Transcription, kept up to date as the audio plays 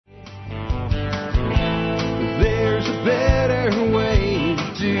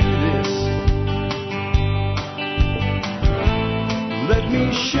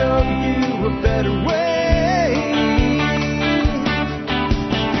better way.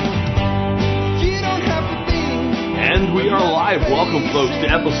 You don't have to think. And we are live. Welcome, folks, to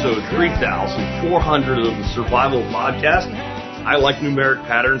episode 3400 of the Survival Podcast. I like numeric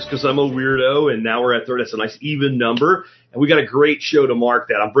patterns because I'm a weirdo, and now we're at 30. That's a nice even number. And we got a great show to mark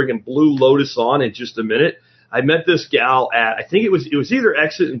that. I'm bringing Blue Lotus on in just a minute. I met this gal at, I think it was either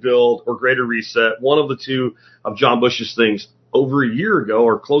Exit and Build or Greater Reset, one of the two of John Bush's things over a year ago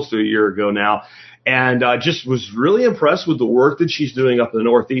or close to a year ago now. And just was really impressed with the work that she's doing up in the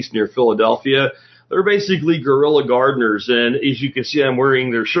Northeast near Philadelphia. They're basically guerrilla gardeners. And as you can see, I'm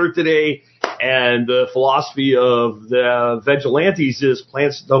wearing their shirt today. And the philosophy of the vigilantes is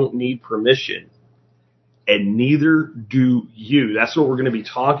plants don't need permission. And neither do you. That's what we're going to be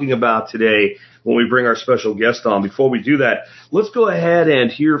talking about today when we bring our special guest on. Before we do that, let's go ahead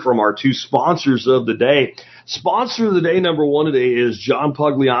and hear from our two sponsors of the day. Sponsor of the day, number one today, is John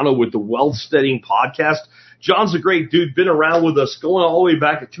Pugliano with the Wealth Steading Podcast. John's a great dude, been around with us going all the way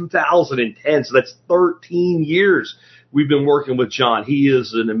back to 2010, so that's 13 years we've been working with John. He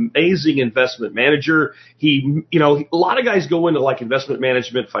is an amazing investment manager. A lot of guys go into like investment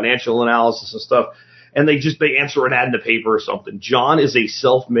management, financial analysis and stuff, and they answer an ad in the paper or something. John is a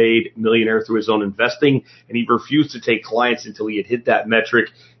self-made millionaire through his own investing, and he refused to take clients until he had hit that metric.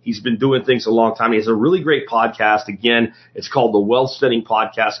 He's been doing things a long time. He has a really great podcast. Again, it's called the Wealth Steading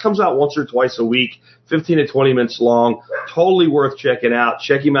Podcast. Comes out once or twice a week, 15 to 20 minutes long. Totally worth checking out.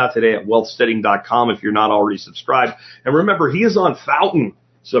 Check him out today at wealthsteading.com if you're not already subscribed. And remember, he is on Fountain.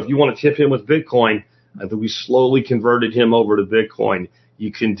 So if you want to tip him with Bitcoin, I think we slowly converted him over to Bitcoin.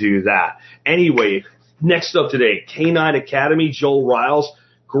 You can do that. Anyway, next up today, Canine Academy, Joel Riles,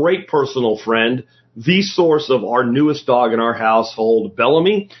 great personal friend, the source of our newest dog in our household,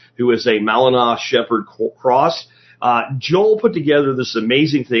 Bellamy, who is a Malinois Shepherd cross. Joel put together this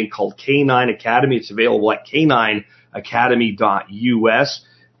amazing thing called Canine Academy. It's available at canineacademy.us.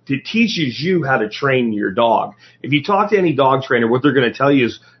 It teaches you how to train your dog. If you talk to any dog trainer, what they're going to tell you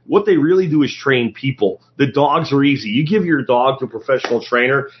is what they really do is train people. The dogs are easy. You give your dog to a professional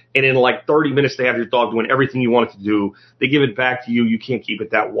trainer, and in like 30 minutes, they have your dog doing everything you want it to do. They give it back to you. You can't keep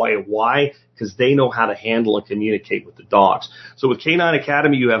it that way. Why? Because they know how to handle and communicate with the dogs. So with Canine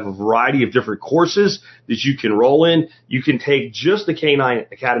Academy, you have a variety of different courses that you can roll in. You can take just the Canine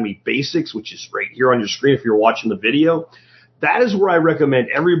Academy Basics, which is right here on your screen if you're watching the video. That is where I recommend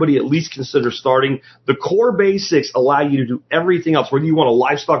everybody at least consider starting. The core basics allow you to do everything else, whether you want a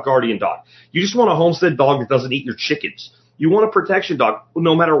livestock guardian dog. You just want a homestead dog that doesn't eat your chickens. You want a protection dog.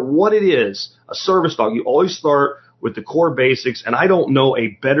 No matter what it is, a service dog, you always start with the core basics. And I don't know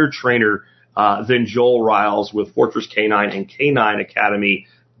a better trainer than Joel Riles with Fortress Canine and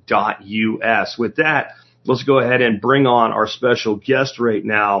canineacademy.us. With that, let's go ahead and bring on our special guest right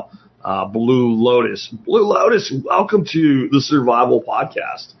now, Blue Lotus. Blue Lotus, welcome to the Survival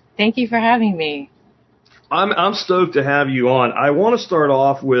Podcast. Thank you for having me. I'm stoked to have you on. I want to start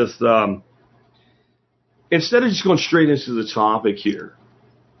off with, instead of just going straight into the topic here,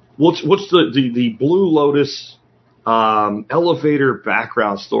 what's the Blue Lotus elevator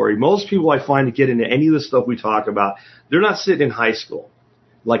background story? Most people I find to get into any of the stuff we talk about, they're not sitting in high school,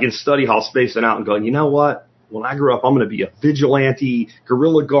 like in study hall, spacing out and going, you know what? When I grow up, I'm going to be a vigilante,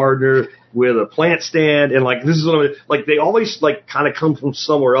 guerrilla gardener with a plant stand. And like, this is what they always like kind of come from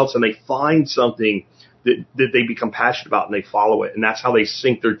somewhere else and they find something that they become passionate about and they follow it. And that's how they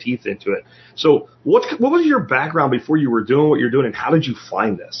sink their teeth into it. So what was your background before you were doing what you're doing, and how did you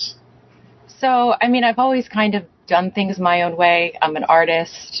find this? So, I've always kind of done things my own way. I'm an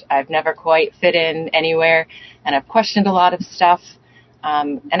artist. I've never quite fit in anywhere, and I've questioned a lot of stuff.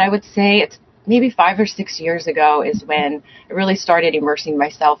 And I would say it's maybe 5 or 6 years ago is when I really started immersing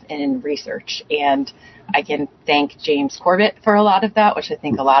myself in research. And I can thank James Corbett for a lot of that, which I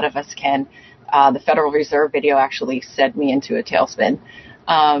think a lot of us can. The Federal Reserve video actually sent me into a tailspin.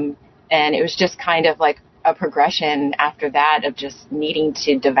 And it was just kind of like a progression after that of just needing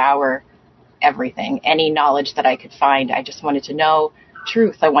to devour everything, any knowledge that I could find. I just wanted to know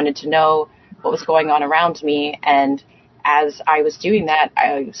truth. I wanted to know what was going on around me. And as I was doing that,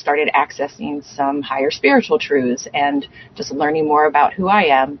 I started accessing some higher spiritual truths and just learning more about who I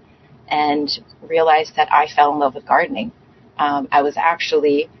am, and realized that I fell in love with gardening. I was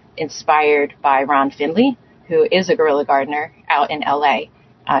actually inspired by Ron Finley, who is a guerrilla gardener out in LA.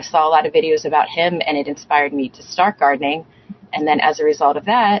 I saw a lot of videos about him, and it inspired me to start gardening. And then as a result of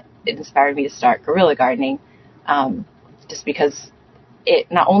that, it inspired me to start guerrilla gardening, just because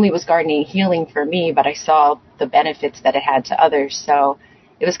it not only was gardening healing for me, but I saw the benefits that it had to others. So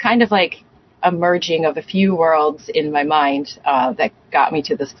it was kind of like a merging of a few worlds in my mind that got me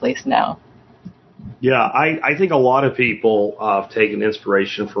to this place now. Yeah, I think a lot of people have taken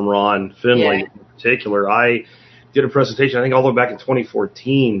inspiration from Ron Finley in particular. I did a presentation, I think all the way back in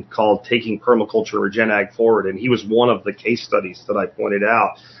 2014, called Taking Permaculture or Gen Ag Forward, and he was one of the case studies that I pointed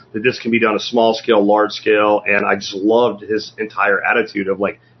out that this can be done at small scale, large scale, and I just loved his entire attitude of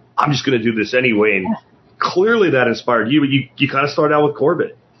like, I'm just going to do this anyway, and clearly that inspired you, but you kind of started out with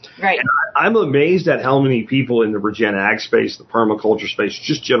Corbett. Right. And I'm amazed at how many people in the Regen Ag space, the permaculture space,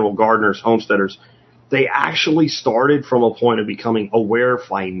 just general gardeners, homesteaders, they actually started from a point of becoming aware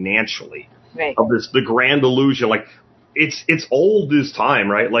financially of this, the grand illusion. Like it's old as time,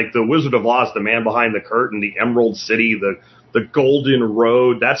 right? Like the Wizard of Oz, the man behind the curtain, the Emerald City, the Golden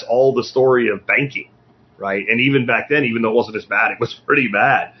Road. That's all the story of banking, right? And even back then, even though it wasn't as bad, it was pretty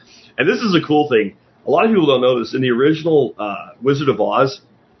bad. And this is a cool thing. A lot of people don't know this. In the original Wizard of Oz,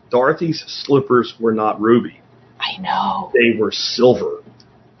 Dorothy's slippers were not ruby. I know. They were silver.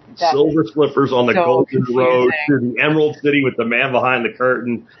 Silver slippers on the Golden Road to the Emerald City with the man behind the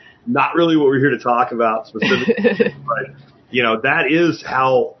curtain. Not really what we're here to talk about specifically, but, you know, that is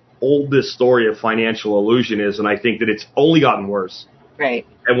how old this story of financial illusion is, and I think that it's only gotten worse. Right.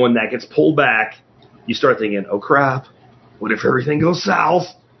 And when that gets pulled back, you start thinking, oh, crap, what if everything goes south?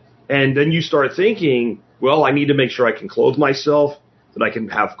 And then you start thinking, well, I need to make sure I can clothe myself, that I can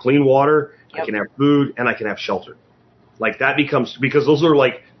have clean water, I can have food, and I can have shelter. Like that becomes, because those are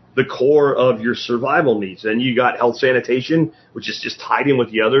like the core of your survival needs. And you got health sanitation, which is just tied in with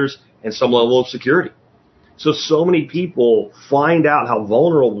the others, and some level of security. So many people find out how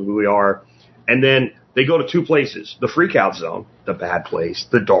vulnerable we are, and then they go to two places: the freak out zone, the bad place,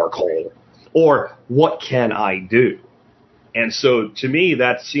 the dark hole, or what can I do? And so to me,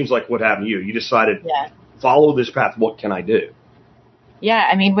 that seems like what happened to you. You decided, follow this path. What can I do? Yeah.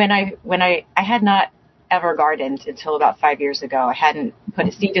 I mean, when I had not ever gardened until about 5 years ago. I hadn't put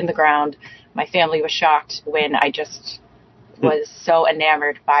a seed in the ground. My family was shocked when I just was so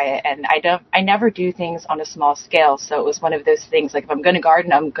enamored by it. And I never do things on a small scale. So it was one of those things like, if I'm going to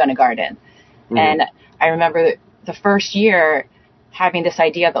garden, I'm going to garden. Mm-hmm. And I remember the first year having this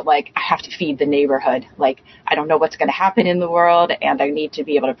idea that like, I have to feed the neighborhood. Like, I don't know what's going to happen in the world and I need to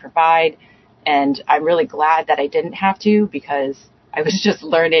be able to provide. And I'm really glad that I didn't have to, because I was just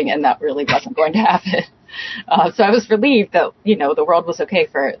learning and that really wasn't going to happen. So I was relieved that, you know, the world was okay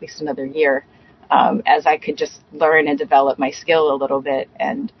for at least another year, as I could just learn and develop my skill a little bit.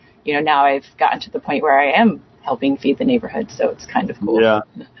 And, you know, now I've gotten to the point where I am helping feed the neighborhood. So it's kind of cool. Yeah,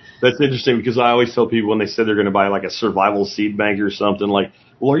 that's interesting, because I always tell people when they say they're going to buy like a survival seed bank or something, like,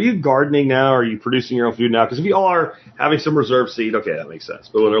 well, are you gardening now? Are you producing your own food now? Because if you are having some reserve seed, okay, that makes sense.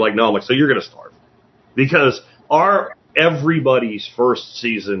 But when they're like, no, I'm like, so you're going to starve. Because everybody's first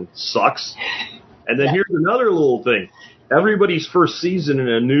season sucks. And then here's another little thing. Everybody's first season in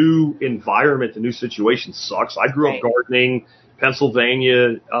a new environment, a new situation sucks. I grew up gardening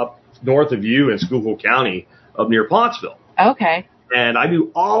Pennsylvania, up north of you in Schuylkill County, up near Pottsville. Okay. And I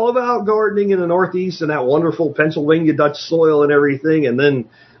knew all about gardening in the Northeast and that wonderful Pennsylvania Dutch soil and everything. And then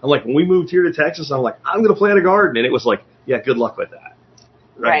I'm like, when we moved here to Texas, I'm like, I'm going to plant a garden. And it was like, yeah, good luck with that.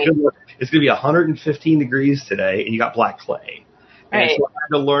 Right. Good luck. It's going to be 115 degrees today, and you got black clay. And so I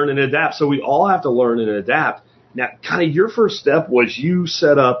had to learn and adapt. So we all have to learn and adapt. Now, kind of your first step was you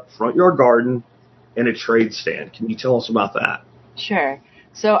set up front yard garden and a trade stand. Can you tell us about that? Sure.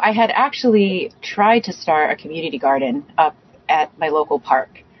 So I had actually tried to start a community garden up at my local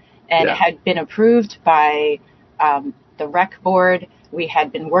park, and it had been approved by the rec board. We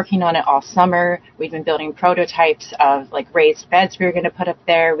had been working on it all summer. We'd been building prototypes of like raised beds we were going to put up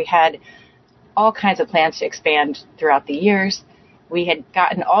there. We had all kinds of plans to expand throughout the years. We had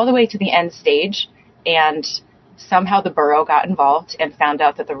gotten all the way to the end stage, and somehow the borough got involved and found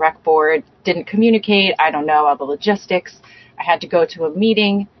out that the rec board didn't communicate. I don't know, all the logistics. I had to go to a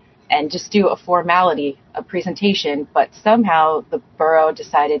meeting and just do a formality, a presentation, but somehow the borough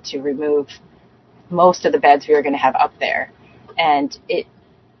decided to remove most of the beds we were going to have up there. And it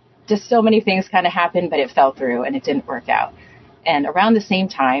just, so many things kind of happened, but it fell through and it didn't work out. And around the same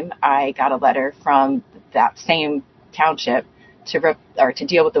time, I got a letter from that same township to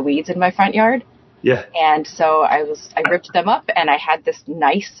deal with the weeds in my front yard. Yeah. And so I ripped them up, and I had this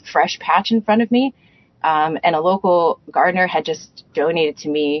nice fresh patch in front of me. And a local gardener had just donated to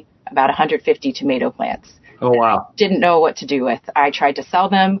me about 150 tomato plants. Oh, wow. I didn't know what to do with. I tried to sell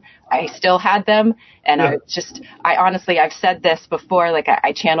them. I still had them. And I honestly, I've said this before, like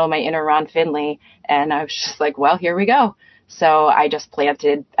I channel my inner Ron Finley, and I was just like, well, here we go. So I just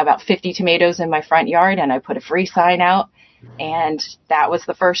planted about 50 tomatoes in my front yard, and I put a free sign out, and that was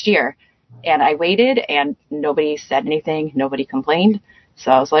the first year. And I waited, and nobody said anything. Nobody complained.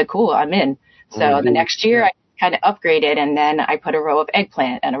 So I was like, cool, I'm in. So the next year I kind of upgraded, and then I put a row of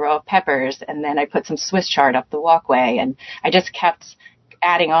eggplant and a row of peppers, and then I put some Swiss chard up the walkway, and I just kept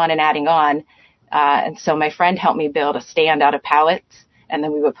adding on and adding on. And so my friend helped me build a stand out of pallets, and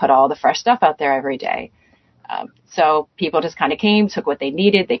then we would put all the fresh stuff out there every day. So people just kind of came, took what they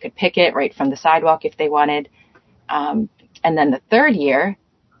needed. They could pick it right from the sidewalk if they wanted. And then the third year,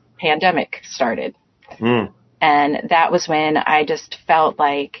 pandemic started. And that was when I just felt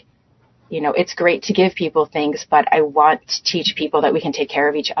like, it's great to give people things, but I want to teach people that we can take care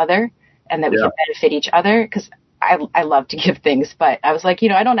of each other and that we can benefit each other, because I love to give things, but I was like,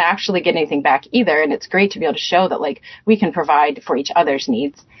 I don't actually get anything back either. And it's great to be able to show that like we can provide for each other's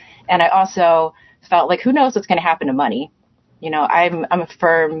needs. And I also felt like, who knows what's going to happen to money? I'm a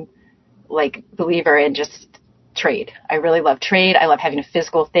firm believer in just trade. I really love trade. I love having a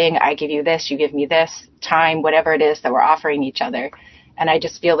physical thing. I give you this, you give me this, time, whatever it is that we're offering each other. And I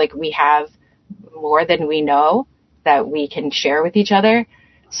just feel like we have more than we know that we can share with each other.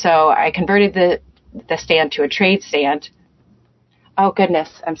 So I converted the stand to a trade stand. Oh goodness,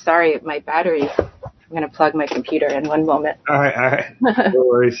 I'm sorry, my battery. I'm going to plug my computer in one moment. All right. No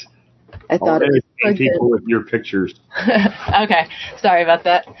worries. I thought it was people with your pictures. Okay, sorry about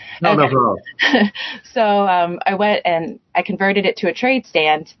that. No problem. So I went and I converted it to a trade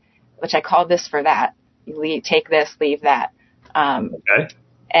stand, which I called this for that. Take this, leave that. Okay.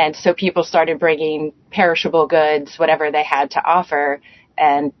 And so people started bringing perishable goods, whatever they had to offer,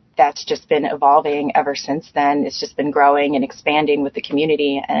 and that's just been evolving ever since then. It's just been growing and expanding with the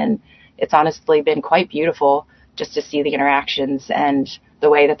community, and it's honestly been quite beautiful just to see the interactions and the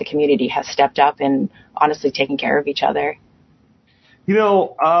way that the community has stepped up and honestly taken care of each other.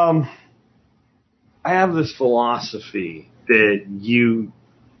 I have this philosophy that you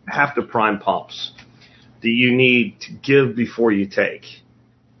have to prime pumps, that you need to give before you take.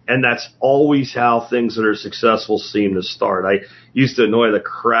 And that's always how things that are successful seem to start. I used to annoy the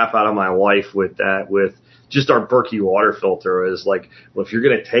crap out of my wife with that, with just our Berkey water filter. Is like, well, if you're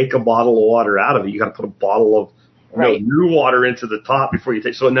going to take a bottle of water out of it, you got to put a bottle of new water into the top before you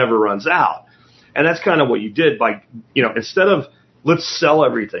take, so it never runs out. And that's kind of what you did by, instead of let's sell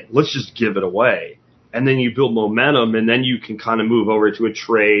everything, let's just give it away. And then you build momentum, and then you can kind of move over to a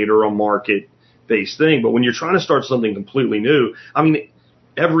trade or a market-based thing. But when you're trying to start something completely new,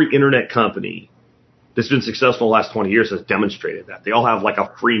 every internet company that's been successful in the last 20 years has demonstrated that. They all have like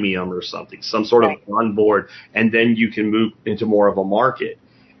a freemium or something, some sort of on board, and then you can move into more of a market.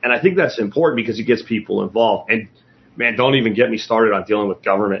 And I think that's important because it gets people involved. And man, don't even get me started on dealing with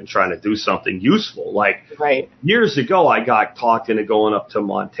government and trying to do something useful. Years ago, I got talked into going up to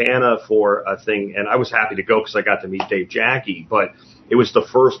Montana for a thing, and I was happy to go because I got to meet Dave Jackie, but it was the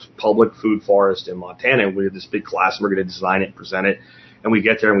first public food forest in Montana. And we had this big class, and we're going to design it and present it. And we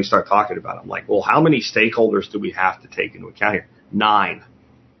get there and we start talking about it. I'm like, well, how many stakeholders do we have to take into account here? 9.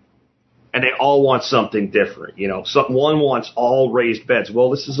 And they all want something different. One wants all raised beds.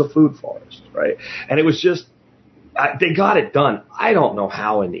 Well, this is a food forest, right? And it was just, they got it done. I don't know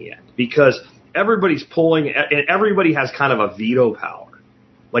how in the end, because everybody's pulling, and everybody has kind of a veto power.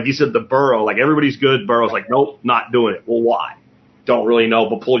 Like you said, the borough, like everybody's good. Borough's like, nope, not doing it. Well, why? Don't really know,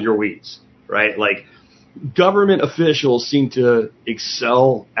 but pull your weeds, right? Like, government officials seem to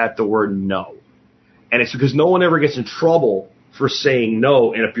excel at the word no. And it's because no one ever gets in trouble for saying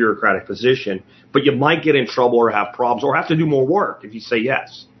no in a bureaucratic position, but you might get in trouble or have problems or have to do more work if you say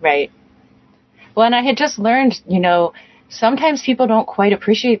yes. Right. Well, and I had just learned, sometimes people don't quite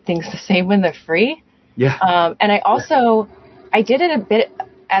appreciate things the same when they're free. Yeah. And I did it a bit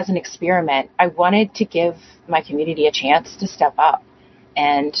as an experiment. I wanted to give my community a chance to step up,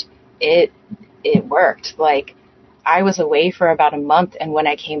 and it worked. Like, I was away for about a month, and when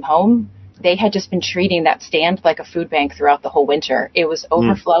I came home, they had just been treating that stand like a food bank throughout the whole winter. It was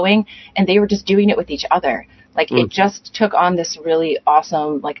overflowing, and they were just doing it with each other. It just took on this really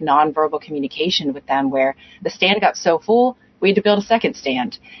awesome, nonverbal communication with them, where the stand got so full, we had to build a second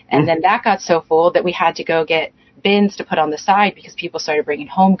stand. And then that got so full that we had to go get bins to put on the side because people started bringing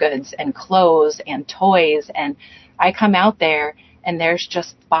home goods and clothes and toys. And I come out there, and there's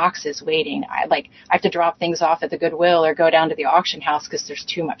just boxes waiting. I have to drop things off at the Goodwill or go down to the auction house because there's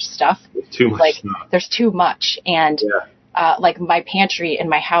too much stuff. There's too much. And my pantry in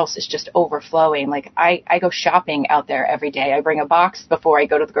my house is just overflowing. I go shopping out there every day. I bring a box before I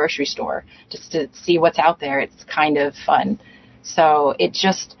go to the grocery store just to see what's out there. It's kind of fun. So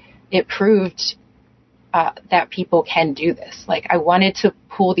it proved that people can do this. I wanted to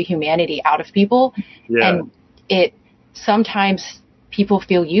pull the humanity out of people. Yeah. And it sometimes people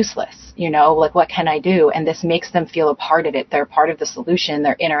feel useless, like what can I do? And this makes them feel a part of it. They're part of the solution.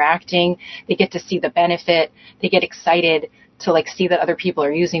 They're interacting. They get to see the benefit. They get excited to like see that other people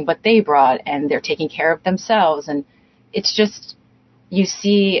are using what they brought and they're taking care of themselves. And it's just, you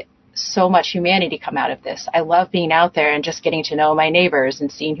see so much humanity come out of this. I love being out there and just getting to know my neighbors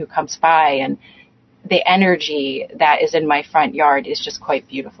and seeing who comes by, and the energy that is in my front yard is just quite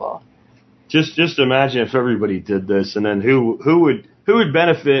beautiful. Just imagine if everybody did this, and then who would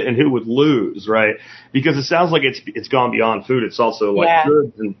benefit and who would lose, right? Because it sounds like it's gone beyond food. It's also like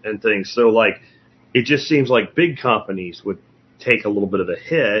goods and things. So like, it just seems like big companies would take a little bit of a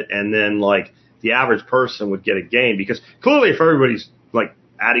hit, and then like the average person would get a gain, because clearly if everybody's like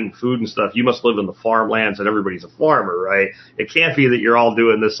adding food and stuff, you must live in the farmlands and everybody's a farmer, right? It can't be that you're all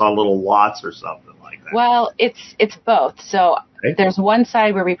doing this on little lots or something like that. Well, it's both. So there's one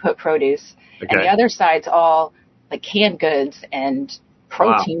side where we put produce, and the other side's all like canned goods and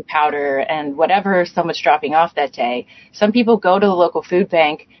protein powder and whatever someone's dropping off that day. Some people go to the local food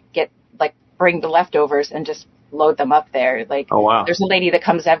bank, bring the leftovers and just load them up there. Like, there's a lady that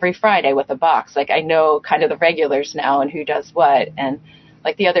comes every Friday with a box. Like, I know kind of the regulars now and who does what. And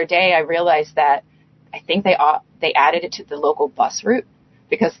like the other day, I realized that I think they added it to the local bus route,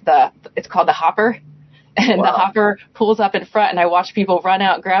 because it's called the hopper, and the hopper pulls up in front, and I watch people run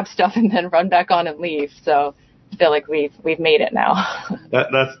out, grab stuff, and then run back on and leave. So I feel like we've made it now.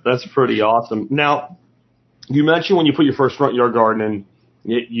 That's pretty awesome. Now, you mentioned when you put your first front yard garden in,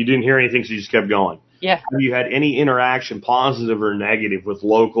 you didn't hear anything, so you just kept going. Yeah. Have you had any interaction, positive or negative, with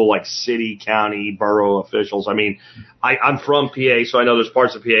local, like city, county, borough officials? I mean, I'm from PA, so I know there's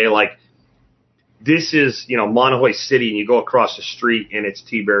parts of PA like this is, Monomoy City, and you go across the street and it's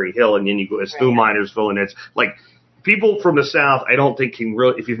T-Berry Hill, and then you go, it's through Minersville, and it's like people from the South, I don't think can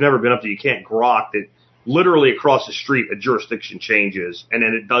really, if you've never been up there, you can't grok that literally across the street a jurisdiction changes and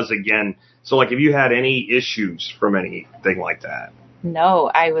then it does again. So like, have you had any issues from anything like that? No,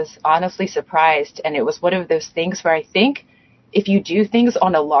 I was honestly surprised. And it was one of those things where I think if you do things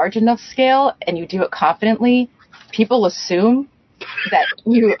on a large enough scale and you do it confidently, people assume that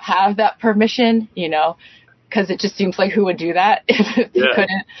you have that permission, because it just seems like who would do that if they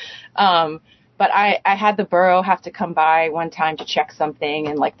couldn't. But I had the borough have to come by one time to check something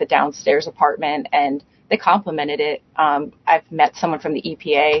in like the downstairs apartment, and they complimented it. I've met someone from the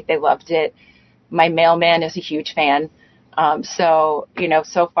EPA. They loved it. My mailman is a huge fan. So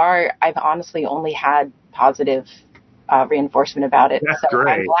far I've honestly only had positive reinforcement about it. That's so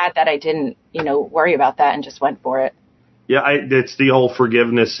great. I'm glad that I didn't, worry about that and just went for it. Yeah, it's the whole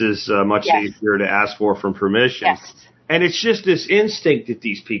forgiveness is much easier to ask for from permission. Yes. And it's just this instinct that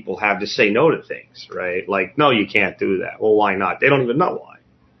these people have to say no to things, right? Like, no, you can't do that. Well, why not? They don't even know why.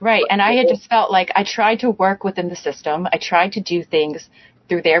 Right. And I had just felt like I tried to work within the system. I tried to do things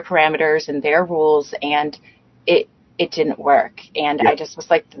through their parameters and their rules, and it didn't work. And I just was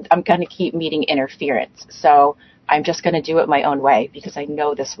like, I'm going to keep meeting interference. So I'm just going to do it my own way because I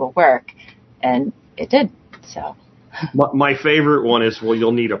know this will work. And it did. So. My favorite one is, well,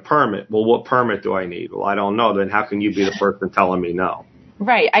 you'll need a permit. Well, what permit do I need? Well, I don't know. Then how can you be the person telling me no?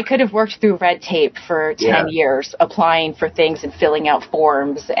 Right. I could have worked through red tape for 10 years, applying for things and filling out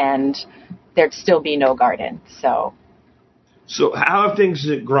forms, and there'd still be no garden. So how have things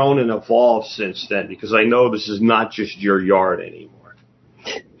grown and evolved since then? Because I know this is not just your yard anymore.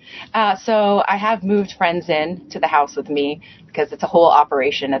 So I have moved friends in to the house with me because it's a whole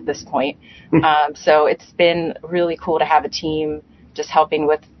operation at this point. So it's been really cool to have a team just helping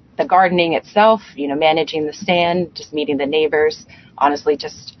with the gardening itself, managing the stand, just meeting the neighbors, honestly,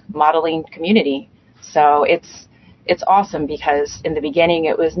 just modeling community. So it's awesome because in the beginning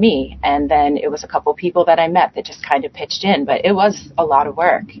it was me, and then it was a couple people that I met that just kind of pitched in, but it was a lot of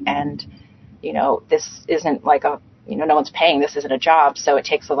work. And, this isn't like no one's paying, this isn't a job, so it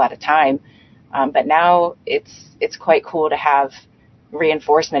takes a lot of time. But now it's quite cool to have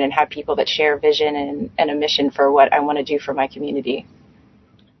reinforcement and have people that share vision and a mission for what I want to do for my community.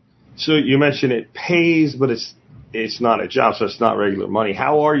 So you mentioned it pays, but it's not a job, so it's not regular money.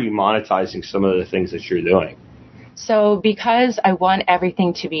 How are you monetizing some of the things that you're doing? So because I want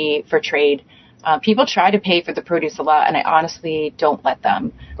everything to be for trade, people try to pay for the produce a lot, and I honestly don't let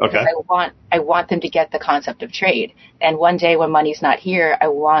them. Okay. Because I want them to get the concept of trade. And one day when money's not here, I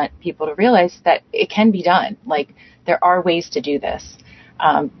want people to realize that it can be done. Like, there are ways to do this.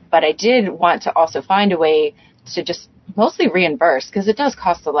 But I did want to also find a way to just mostly reimburse, because it does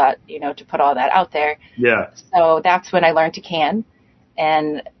cost a lot, to put all that out there. Yeah. So that's when I learned to can.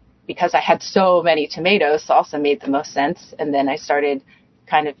 And because I had so many tomatoes, salsa made the most sense. And then I started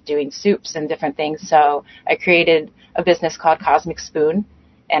kind of doing soups and different things. So I created a business called Cosmic Spoon,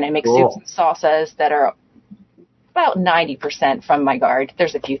 and I make soups and salsas that are about 90% from my garden.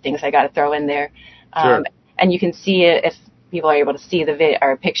 There's a few things I got to throw in there. Sure. And you can see it if people are able to see the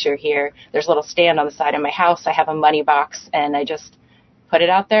or picture here. There's a little stand on the side of my house. I have a money box, and I just put it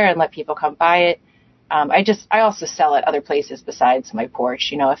out there and let people come buy it. I also sell at other places besides my porch.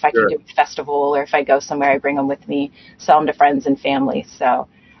 You know, if I can do a festival or if I go somewhere, I bring them with me, sell them to friends and family. So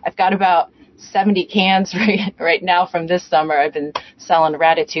I've got about 70 cans right now from this summer. I've been selling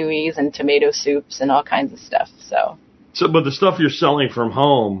ratatouilles and tomato soups and all kinds of stuff. So but the stuff you're selling from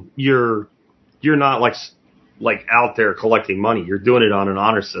home, you're not like out there collecting money. You're doing it on an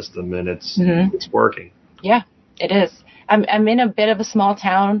honor system, and it's working. Yeah, it is. I'm in a bit of a small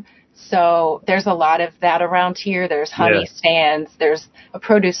town, so there's a lot of that around here. There's honey stands. There's a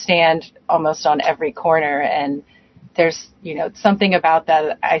produce stand almost on every corner, and there's, something about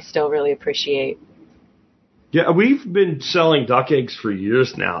that I still really appreciate. Yeah, we've been selling duck eggs for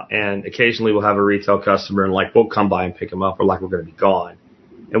years now, and occasionally we'll have a retail customer and we'll come by and pick them up, or we're going to be gone.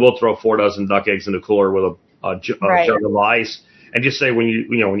 And we'll throw 4 dozen duck eggs in the cooler with a jug of ice and just say, when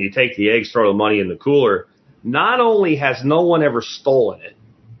you take the eggs, throw the money in the cooler. Not only has no one ever stolen it,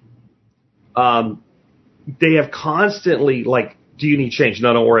 they have constantly do you need change?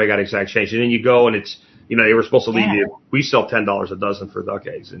 No, don't worry, I got exact change. And then you go and it's, they were supposed to leave you. We sell $10 a dozen for duck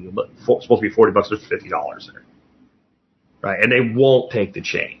eggs, and it's supposed to be $40. There's $50 there, right? And they won't take the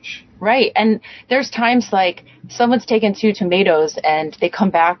change. Right, and there's times someone's taken 2 tomatoes and they come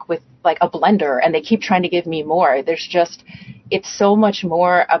back with a blender and they keep trying to give me more. It's so much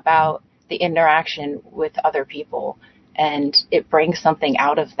more about the interaction with other people, and it brings something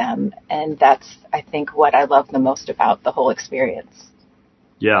out of them. And that's, I think, what I love the most about the whole experience.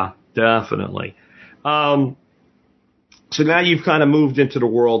 Yeah, definitely. So now you've kind of moved into the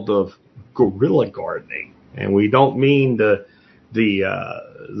world of guerrilla gardening, and we don't mean the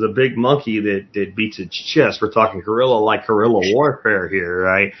big monkey that beats its chest. We're talking guerrilla warfare here,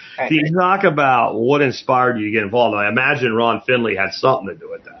 right? Can you talk about what inspired you to get involved? I imagine Ron Finley had something to do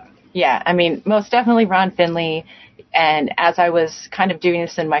with that. Yeah, I mean, most definitely Ron Finley. And as I was kind of doing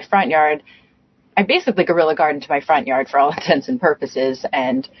this in my front yard, I basically guerrilla gardened to my front yard for all intents and purposes,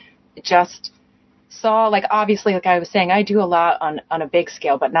 and just saw, obviously, I was saying, I do a lot on a big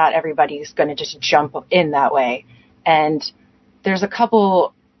scale, but not everybody's going to just jump in that way. And there's a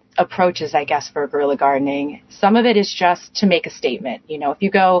couple approaches, I guess, for guerrilla gardening. Some of it is just to make a statement. If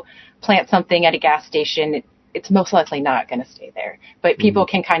you go plant something at a gas station, it's most likely not going to stay there. But people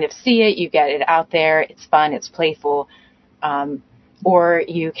can kind of see it. You get it out there. It's fun. It's playful. Or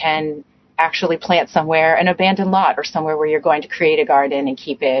you can actually plant somewhere, an abandoned lot, or somewhere where you're going to create a garden and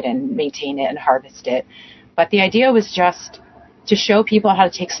keep it and maintain it and harvest it. But the idea was just to show people how to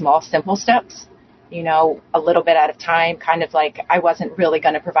take small, simple steps, a little bit at a time, kind of like I wasn't really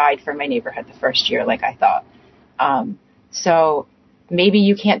going to provide for my neighborhood the first year like I thought. So maybe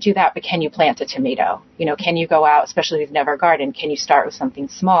you can't do that, but can you plant a tomato? Can you go out, especially if you've never gardened, can you start with something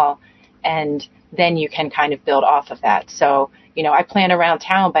small? And then you can kind of build off of that. So, I plant around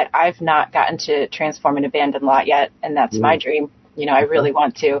town, but I've not gotten to transform an abandoned lot yet. And that's my dream. I really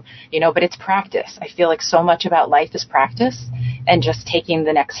want to, but it's practice. I feel like so much about life is practice and just taking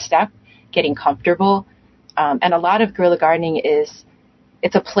the next step, getting comfortable. And a lot of guerrilla gardening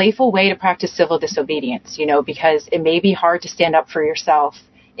it's a playful way to practice civil disobedience, because it may be hard to stand up for yourself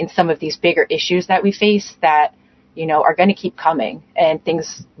in some of these bigger issues that we face that, are going to keep coming, and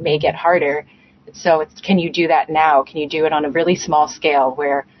things may get harder. So can you do that now? Can you do it on a really small scale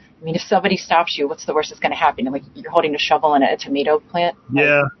where, if somebody stops you, what's the worst that's going to happen? You're holding a shovel in a tomato plant.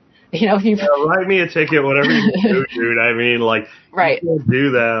 Yeah. Write me a ticket, whatever you do, dude. Right. You can't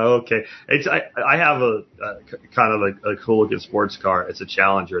do that. Okay. I have a kind of a cool looking sports car. It's a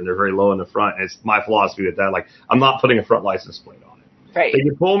Challenger, and they're very low in the front. And it's my philosophy with that. I'm not putting a front license plate on it. Right. They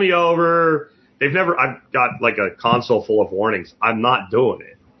can pull me over. I've got a console full of warnings. I'm not doing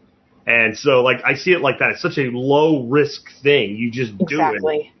it. And so I see it like that. It's such a low risk thing. You just do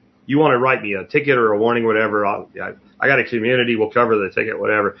it. You want to write me a ticket or a warning, whatever. I got a community. We'll cover the ticket,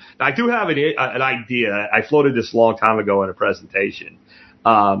 whatever. Now, I do have an idea. I floated this a long time ago in a presentation.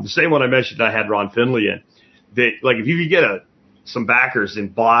 The same one I mentioned I had Ron Finley in. That, if you could get some backers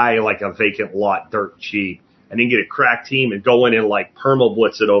and buy, a vacant lot dirt cheap, and then get a crack team and go in and,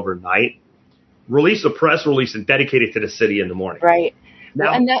 perma-blitz it overnight, release a press release and dedicate it to the city in the morning. Right.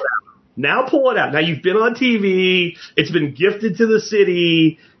 Now pull it out. Now you've been on TV. It's been gifted to the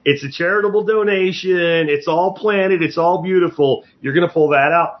city. It's a charitable donation. It's all planted. It's all beautiful. You're going to pull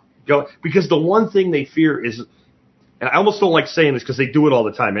that out. Because the one thing they fear is and I almost don't like saying this because they do it all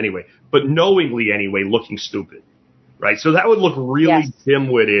the time anyway, but knowingly anyway, looking stupid. Right? So that would look really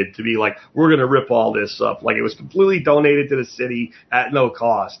dim-witted to be like, we're going to rip all this up. Like it was completely donated to the city at no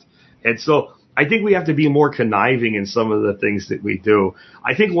cost. And so I think we have to be more conniving in some of the things that we do.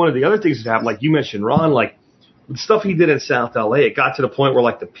 I think one of the other things that happened, like you mentioned, Ron, like the stuff he did in South LA, it got to the point where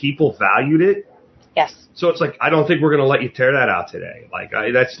like the people valued it. Yes. So it's like, I don't think we're going to let you tear that out today. Like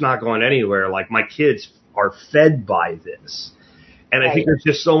that's not going anywhere. Like my kids are fed by this. And I think there's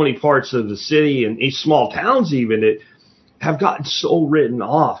just so many parts of the city and these small towns even that have gotten so written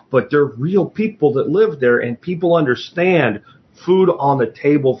off, but they're real people that live there, and people understand food on the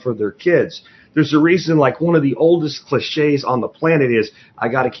table for their kids. There's a reason, like one of the oldest cliches on the planet is, I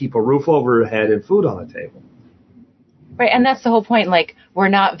got to keep a roof over your head and food on the table. Right, and that's the whole point. Like, we're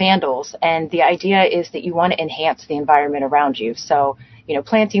not vandals, and the idea is that you want to enhance the environment around you. So, you know,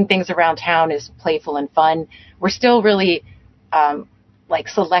 planting things around town is playful and fun. We're still really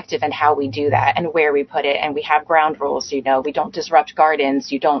selective in how we do that and where we put it. And we have ground rules, you know, we don't disrupt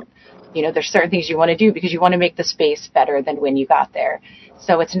gardens. You don't, you know, there's certain things you want to do because you want to make the space better than when you got there.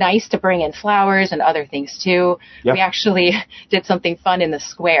 So it's nice to bring in flowers and other things too. Yep. We actually did something fun in the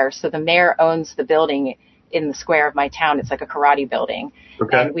square. So the mayor owns the building in the square of my town. It's like a karate building.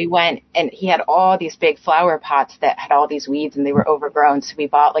 Okay. And we went, and he had all these big flower pots that had all these weeds and they were overgrown. So we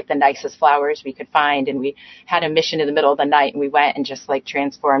bought like the nicest flowers we could find, and we had a mission in the middle of the night, and we went and just like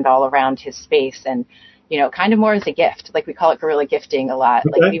transformed all around his space, and, you know, kind of more as a gift. Like we call it guerrilla gifting a lot.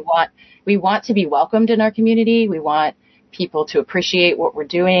 Okay. Like we want to be welcomed in our community. We want people to appreciate what we're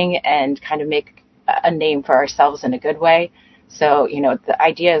doing and kind of make a name for ourselves in a good way. So, you know, the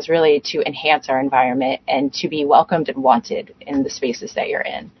idea is really to enhance our environment and to be welcomed and wanted in the spaces that you're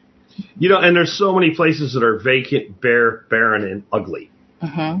in. You know, and there's so many places that are vacant, bare, barren, and ugly.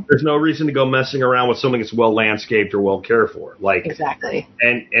 Mm-hmm. There's no reason to go messing around with something that's well landscaped or well cared for. Like exactly.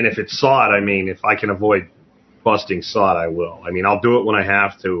 And if it's sod, I mean, if I can avoid busting sod, I will. I mean, I'll do it when I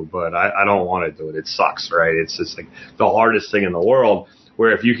have to, but I don't want to do it. It sucks, right? It's just like the hardest thing in the world,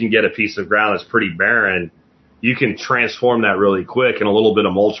 where if you can get a piece of ground that's pretty barren, you can transform that really quick, and a little bit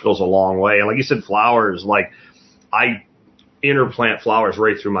of mulch goes a long way. And like you said, flowers, like I interplant flowers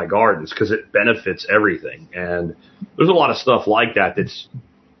right through my gardens because it benefits everything. And there's a lot of stuff like that that's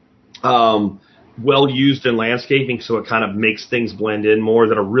well used in landscaping, so it kind of makes things blend in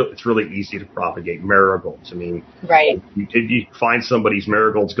more. It's really easy to propagate. Marigolds, I mean, right? You find somebody's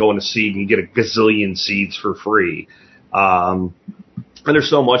marigolds go into seed, and you get a gazillion seeds for free. And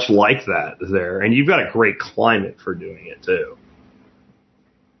there's so much like that there. And you've got a great climate for doing it, too.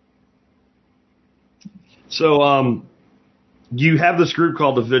 So you have this group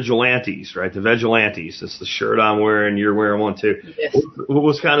called the Vigilantes, right? The Vigilantes. That's the shirt I'm wearing. You're wearing one, too. Yes. What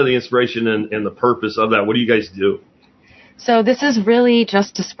was kind of the inspiration and the purpose of that? What do you guys do? So this is really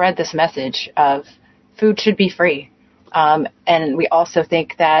just to spread this message of food should be free. And we also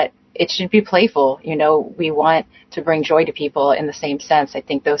think that it should be playful. You know, we want to bring joy to people in the same sense. I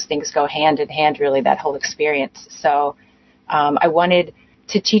think those things go hand in hand, really, that whole experience. So I wanted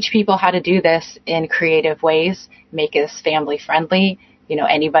to teach people how to do this in creative ways, make us family friendly. You know,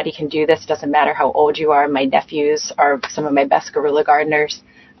 anybody can do this. Doesn't matter how old you are. My nephews are some of my best guerrilla gardeners.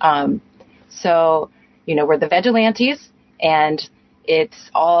 So, you know, we're the Vigilantes, and it's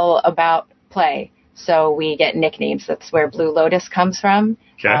all about play. So we get nicknames. That's where Blue Lotus comes from.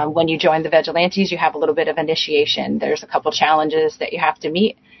 Okay. When you join the Vigilantes, you have a little bit of initiation. There's a couple challenges that you have to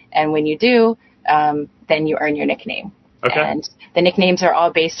meet. And when you do, then you earn your nickname. Okay. And the nicknames are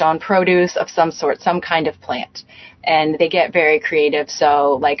all based on produce of some sort, some kind of plant. And they get very creative.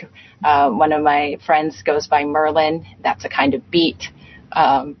 So like one of my friends goes by Merlin. That's a kind of beet.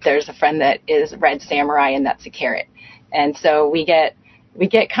 There's a friend that is Red Samurai, and that's a carrot. And so we get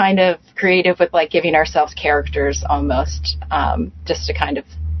kind of creative with like giving ourselves characters almost, just to kind of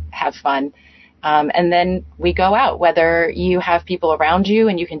have fun. And then we go out, whether you have people around you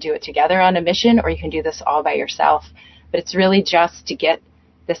and you can do it together on a mission, or you can do this all by yourself. But it's really just to get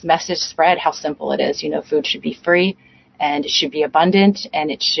this message spread, how simple it is. You know, food should be free, and it should be abundant, and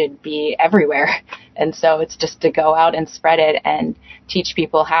it should be everywhere. And so it's just to go out and spread it and teach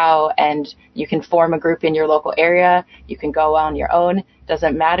people how. And you can form a group in your local area. You can go on your own.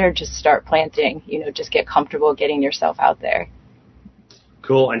 Doesn't matter. Just start planting. You know, just get comfortable getting yourself out there.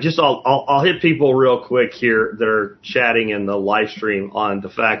 Cool. And just I'll hit people real quick here that are chatting in the live stream on the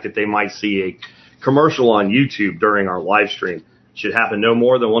fact that they might see a commercial on YouTube during our live stream. It should happen no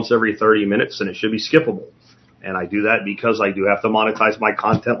more than once every 30 minutes, and it should be skippable. And I do that because I do have to monetize my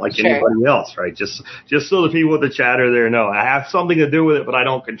content like anybody else, right? Just so the people with the chatter there know I have something to do with it, but I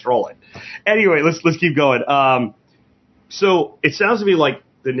don't control it. Anyway, let's keep going. So it sounds to me like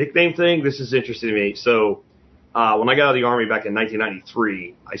the nickname thing, this is interesting to me. So when I got out of the Army back in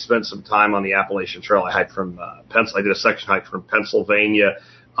 1993, I spent some time on the Appalachian Trail. I hiked from I did a section hike from Pennsylvania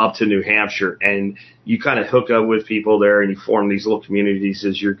up to New Hampshire, and you kind of hook up with people there, and you form these little communities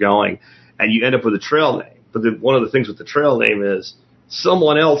as you're going, and you end up with a trail name. But one of the things with the trail name is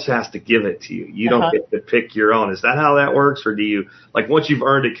someone else has to give it to you. You don't get to pick your own. Is that how that works, or do you, like, once you've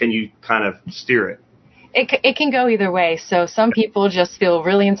earned it, can you kind of steer it? It can go either way. So some people just feel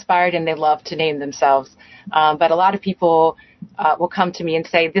really inspired and they love to name themselves. But a lot of people will come to me and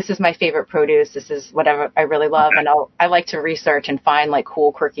say, this is my favorite produce. This is whatever I really love. And I like to research and find like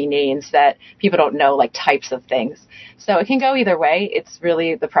cool, quirky names that people don't know, like types of things. So it can go either way. It's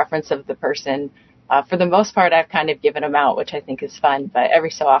really the preference of the person. For the most part, I've kind of given them out, which I think is fun. But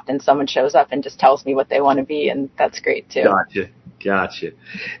every so often someone shows up and just tells me what they want to be. And that's great, too. Gotcha.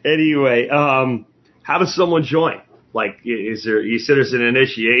 Anyway, how does someone join? Like, you said there's an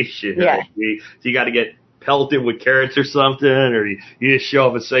initiation. Yeah. Right? You got to get pelted with carrots or something, or you just show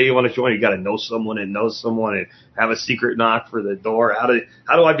up and say you want to join. You got to know someone and have a secret knock for the door. How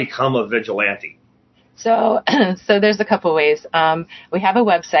do I become a vigilante? So there's a couple ways. We have a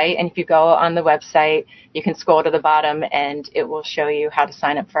website, and if you go on the website, you can scroll to the bottom, and it will show you how to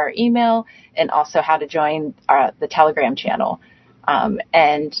sign up for our email and also how to join the Telegram channel.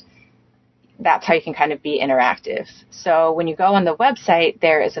 And that's how you can kind of be interactive. So when you go on the website,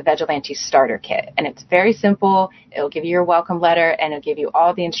 there is a Vigilante starter kit, and it's very simple. It'll give you your welcome letter, and it'll give you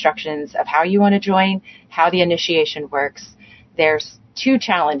all the instructions of how you want to join, how the initiation works. There's 2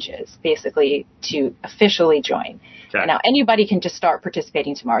 challenges, basically, to officially join. Okay. Now, anybody can just start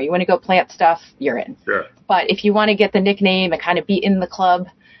participating tomorrow. You want to go plant stuff, you're in. Sure. But if you want to get the nickname and kind of be in the club,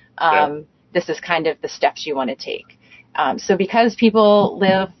 this is kind of the steps you want to take. So because people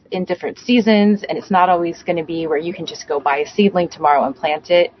live in different seasons, and it's not always going to be where you can just go buy a seedling tomorrow and plant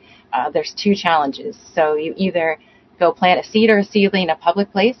it, there's 2 challenges. So you either go plant a seed or a seedling in a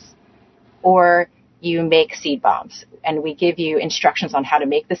public place, or you make seed bombs. And we give you instructions on how to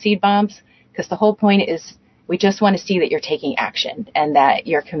make the seed bombs, because the whole point is we just want to see that you're taking action and that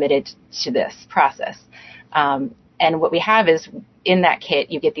you're committed to this process. And what we have is in that kit,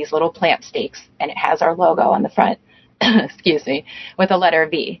 you get these little plant stakes, and it has our logo on the front. Excuse me, with a letter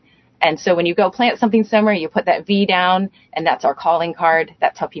V. And so when you go plant something somewhere, you put that V down, and that's our calling card.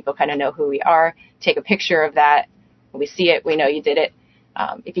 That's how people kind of know who we are. Take a picture of that. When we see it, we know you did it.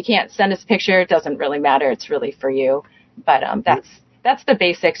 If you can't send us a picture, it doesn't really matter. It's really for you. But that's the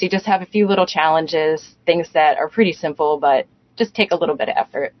basics. You just have a few little challenges, things that are pretty simple, but just take a little bit of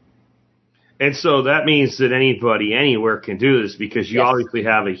effort. And so that means that anybody anywhere can do this, because you obviously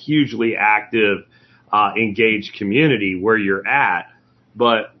have a hugely active engaged community where you're at,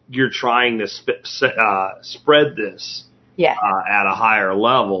 but you're trying to spread this at a higher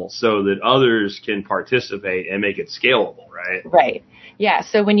level so that others can participate and make it scalable, right? Right. Yeah.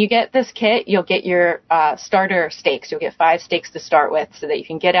 So when you get this kit, you'll get your starter stakes. You'll get 5 stakes to start with so that you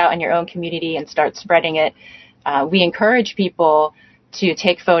can get out in your own community and start spreading it. We encourage people to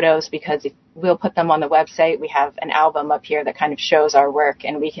take photos, because if we'll put them on the website. We have an album up here that kind of shows our work,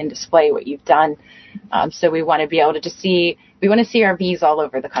 and we can display what you've done. So we want to be able to just see our bees all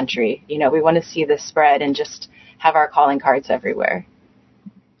over the country. You know, we want to see this spread and just have our calling cards everywhere.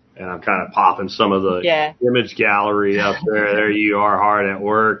 And I'm kind of popping some of the image gallery up there. There you are, hard at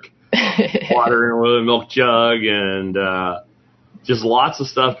work, watering with a milk jug, and just lots of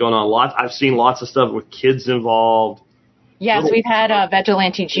stuff going on. I've seen lots of stuff with kids involved. Yes, we've had a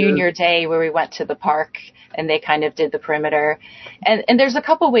Vigilante Junior Day where we went to the park and they kind of did the perimeter. And there's a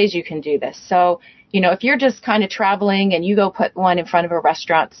couple ways you can do this. So, you know, if you're just kind of traveling and you go put one in front of a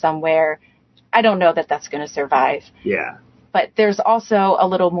restaurant somewhere, I don't know that that's going to survive. Yeah. But there's also a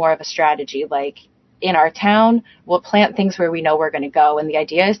little more of a strategy. Like in our town, we'll plant things where we know we're going to go. And the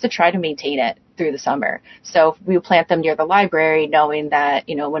idea is to try to maintain it through the summer. So we plant them near the library, knowing that,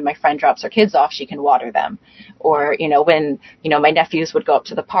 you know, when my friend drops her kids off, she can water them. Or, you know, when, you know, my nephews would go up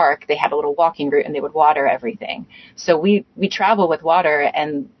to the park, they had a little walking route and they would water everything. So we travel with water,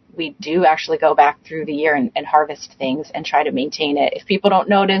 and we do actually go back through the year and harvest things and try to maintain it. If people don't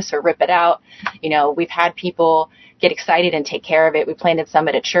notice or rip it out, you know, we've had people get excited and take care of it. We planted some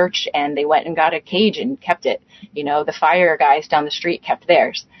at a church and they went and got a cage and kept it. You know, the fire guys down the street kept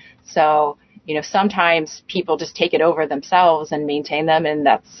theirs. So, you know, sometimes people just take it over themselves and maintain them, and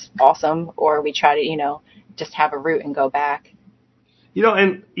that's awesome. Or we try to, you know, just have a route and go back. You know,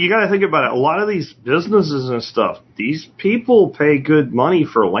 and you got to think about it. A lot of these businesses and stuff, these people pay good money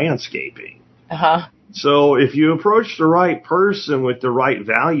for landscaping. Uh-huh. So if you approach the right person with the right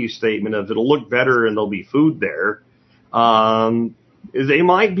value statement of it'll look better and there'll be food there, they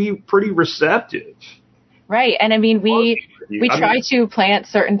might be pretty receptive. Right. And I mean, we try to plant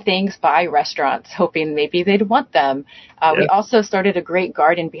certain things by restaurants, hoping maybe they'd want them. We also started a great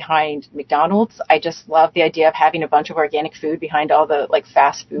garden behind McDonald's. I just love the idea of having a bunch of organic food behind all the like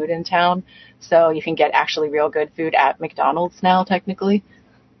fast food in town. So you can get actually real good food at McDonald's now, technically.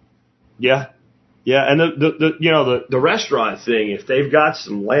 Yeah. Yeah. And the restaurant thing, if they've got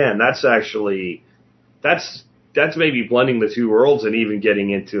some land, that's maybe blending the two worlds and even getting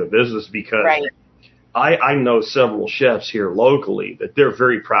into a business, because right. I know several chefs here locally that they're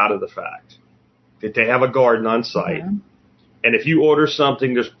very proud of the fact that they have a garden on site. Mm-hmm. And if you order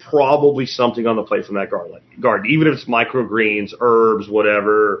something, there's probably something on the plate from that garden, even if it's microgreens, herbs,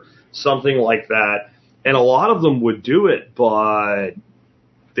 whatever, something like that. And a lot of them would do it, but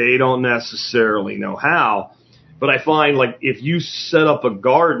they don't necessarily know how. But I find, like, if you set up a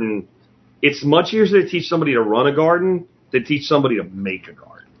garden, it's much easier to teach somebody to run a garden than teach somebody to make a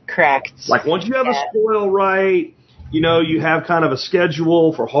garden. Correct. Like, once you have a soil right, you have kind of a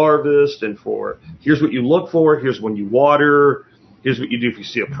schedule for harvest and for here's what you look for, here's when you water, here's what you do if you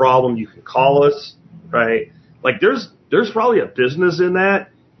see a problem, you can call us, right? Like, there's probably a business in that,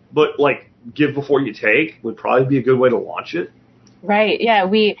 but, like, give before you take would probably be a good way to launch it. Right. Yeah,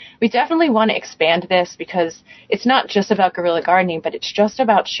 we definitely want to expand this, because it's not just about guerrilla gardening, but it's just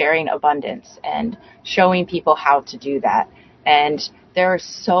about sharing abundance and showing people how to do that. And there's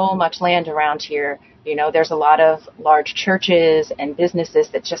so much land around here. There's a lot of large churches and businesses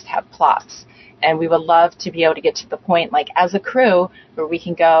that just have plots. And we would love to be able to get to the point, like as a crew, where we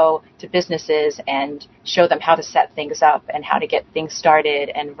can go to businesses and show them how to set things up and how to get things started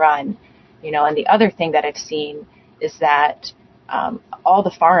and run. And the other thing that I've seen is that all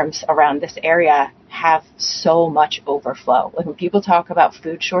the farms around this area have so much overflow. Like, when people talk about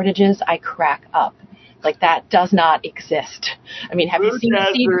food shortages, I crack up. Like, that does not exist. I mean, have you seen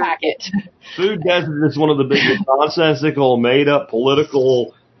the seed packet? Food desert is one of the biggest nonsensical, made-up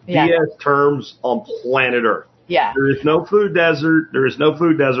political BS terms on planet Earth. Yeah. There is no food desert. There is no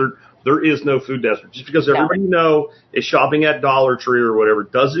food desert. There is no food desert. Just because everybody is shopping at Dollar Tree or whatever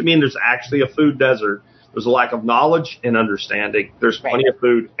doesn't mean there's actually a food desert. There's a lack of knowledge and understanding. There's plenty of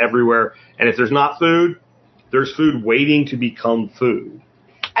food everywhere. And if there's not food, there's food waiting to become food.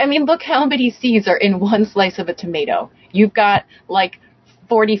 I mean, look how many seeds are in one slice of a tomato. You've got like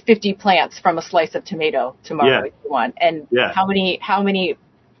 40, 50 plants from a slice of tomato tomorrow if you want. And how many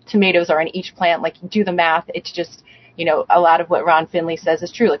tomatoes are in each plant? Like, do the math. It's just, a lot of what Ron Finley says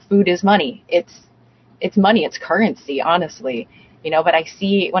is true. Like, food is money. It's money. It's currency, honestly. But I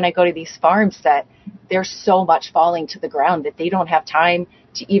see when I go to these farms that there's so much falling to the ground that they don't have time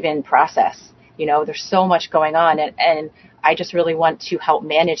to even process. There's so much going on, and I just really want to help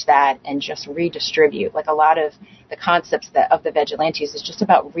manage that and just redistribute. Like, a lot of the concepts of the Vigilantes is just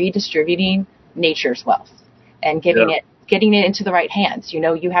about redistributing nature's wealth and getting it into the right hands.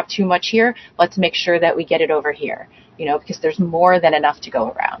 You have too much here. Let's make sure that we get it over here, because there's more than enough to go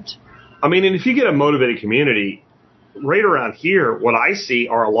around. I mean, and if you get a motivated community, right around here, what I see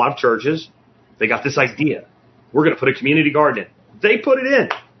are a lot of churches. They got this idea. We're going to put a community garden in. They put it in.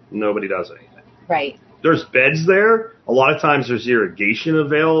 Nobody does anything. Right. There's beds there. A lot of times there's irrigation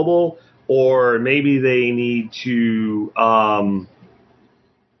available, or maybe they need to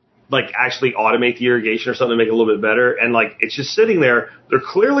actually automate the irrigation or something to make it a little bit better. And it's just sitting there. They're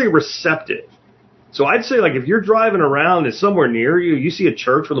clearly receptive. So I'd say if you're driving around and somewhere near you, you see a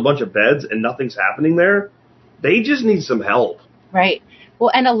church with a bunch of beds and nothing's happening there, they just need some help. Right.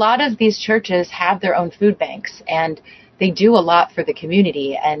 Well, and a lot of these churches have their own food banks, and they do a lot for the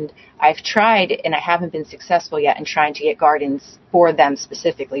community. And I've tried, and I haven't been successful yet in trying to get gardens for them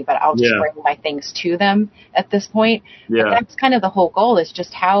specifically, but I'll just bring my things to them at this point. Yeah. But that's kind of the whole goal, is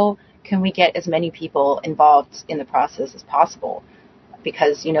just how can we get as many people involved in the process as possible?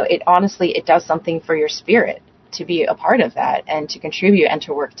 Because, it does something for your spirit to be a part of that and to contribute and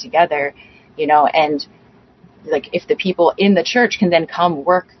to work together, and if the people in the church can then come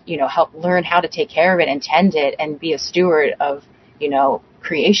work, help learn how to take care of it and tend it and be a steward of,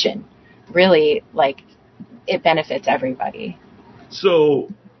 creation, really, it benefits everybody. So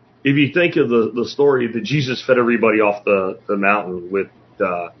if you think of the story that Jesus fed everybody off the mountain with,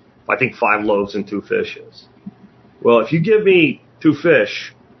 I think 5 loaves and 2 fishes. Well, if you give me 2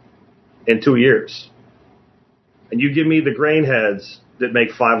 fish in 2 years, and you give me the grain heads that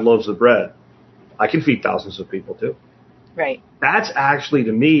make 5 loaves of bread, I can feed thousands of people too. Right. That's actually,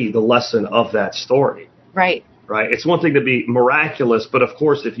 to me, the lesson of that story. Right. Right. It's one thing to be miraculous, but of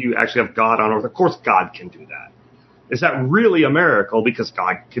course, if you actually have God on earth, of course God can do that. Is that really a miracle? Because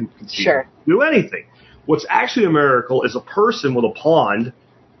God can do anything. What's actually a miracle is a person with a pond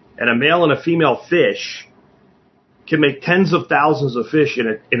and a male and a female fish can make tens of thousands of fish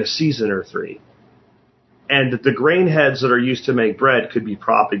in a season or 3. And the grain heads that are used to make bread could be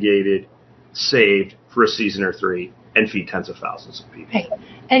propagated, saved for a season or 3, and feed tens of thousands of people. Right.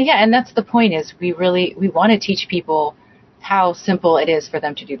 And that's the point is we want to teach people how simple it is for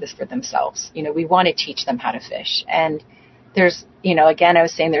them to do this for themselves. We want to teach them how to fish. And there's, again, I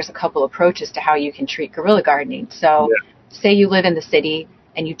was saying there's a couple approaches to how you can treat guerrilla gardening. So say you live in the city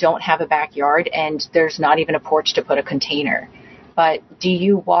and you don't have a backyard and there's not even a porch to put a container. But do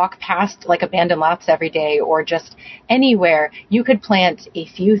you walk past like abandoned lots every day or just anywhere? You could plant a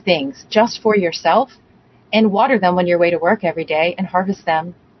few things just for yourself and water them on your way to work every day and harvest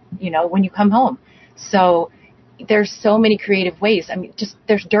them, when you come home. So there's so many creative ways. I mean, just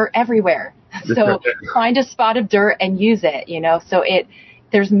there's dirt everywhere. So find a spot of dirt and use it, So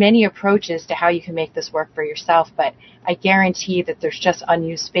there's many approaches to how you can make this work for yourself. But I guarantee that there's just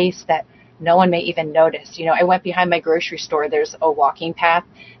unused space that no one may even notice. I went behind my grocery store. There's a walking path,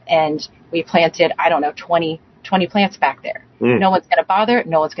 and we planted, 20 plants back there. No one's going to bother.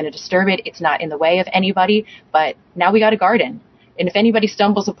 No one's going to disturb it. It's not in the way of anybody. But now we got a garden. And if anybody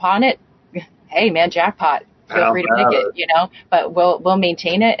stumbles upon it, hey, man, jackpot. Feel free to pick it, But we'll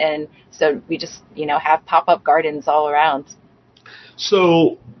maintain it. And so we just, have pop-up gardens all around.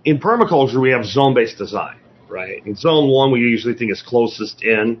 So in permaculture, we have zone-based design, right? In zone 1, we usually think is closest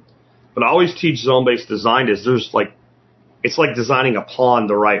in. But I always teach zone-based design is it's like designing a pond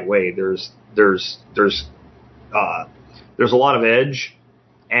the right way. There's a lot of edge,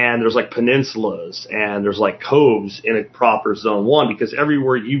 and there's like peninsulas, and there's like coves in a proper zone 1 because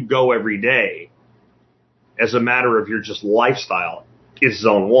everywhere you go every day, as a matter of your just lifestyle, is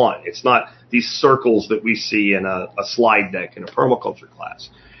zone 1. It's not these circles that we see in a slide deck in a permaculture class.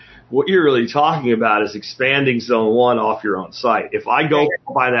 What you're really talking about is expanding zone 1 off your own site. If I go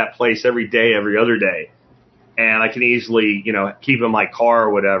by that place every day, every other day, and I can easily, keep in my car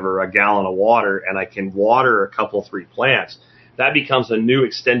or whatever, a gallon of water, and I can water a couple, 3 plants, that becomes a new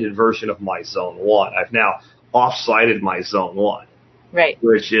extended version of my zone 1. I've now off-sited my zone 1. Right.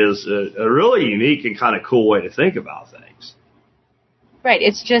 Which is a really unique and kind of cool way to think about things. Right.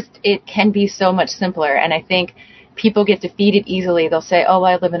 It's just, it can be so much simpler. And I think people get defeated easily. They'll say, oh,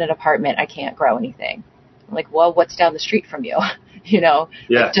 I live in an apartment. I can't grow anything. I'm like, well, what's down the street from you? Yeah.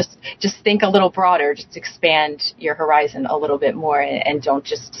 Like just think a little broader, just expand your horizon a little bit more and don't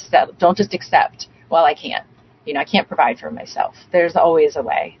just accept, well, I can't, I can't provide for myself. There's always a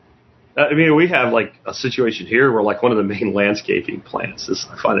way. I mean, we have like a situation here where like one of the main landscaping plants,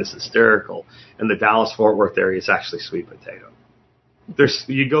 I find this hysterical, in the Dallas-Fort Worth area is actually sweet potato.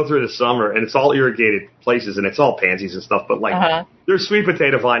 You go through the summer and it's all irrigated places and it's all pansies and stuff, but like there's sweet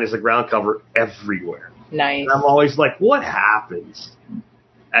potato vine as a ground cover everywhere. Nice. And I'm always like, what happens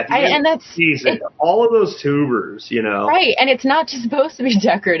at the end of the season? All of those tubers, Right, and it's not just supposed to be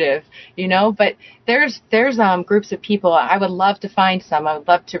decorative, but there's groups of people. I would love to find some. I would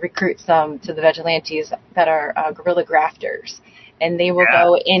love to recruit some to the Vigilantes that are guerrilla grafters, and they will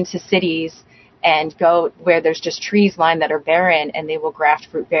go into cities and go where there's just trees lined that are barren, and they will graft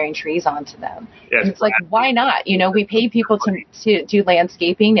fruit-bearing trees onto them. And it's like, why not? We pay people to do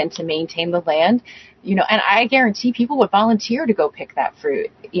landscaping and to maintain the land, and I guarantee people would volunteer to go pick that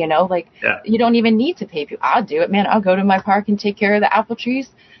fruit, you don't even need to pay people. I'll do it, man. I'll go to my park and take care of the apple trees.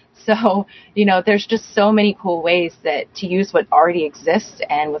 So, there's just so many cool ways to use what already exists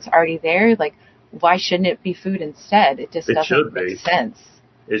and what's already there. Like, why shouldn't it be food instead? It just doesn't make sense.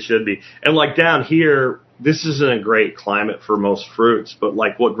 It should be. And like down here, this isn't a great climate for most fruits, but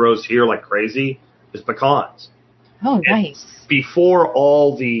like what grows here like crazy is pecans. Oh, nice. And before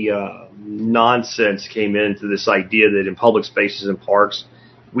all the nonsense came into this idea that in public spaces and parks,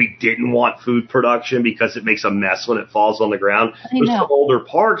 we didn't want food production because it makes a mess when it falls on the ground. There's some older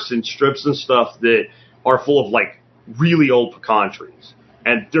parks and strips and stuff that are full of like really old pecan trees.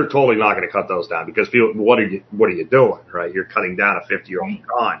 And they're totally not going to cut those down because people, what are you doing, right? You're cutting down a 50-year-old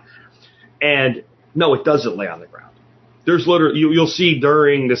pecan. And no, it doesn't lay on the ground. There's literally, you'll see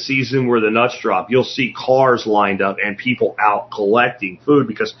during the season where the nuts drop, you'll see cars lined up and people out collecting food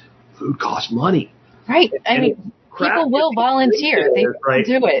because food costs money. Right. I mean, people will volunteer. They will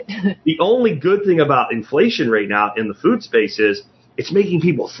do it. The only good thing about inflation right now in the food space is it's making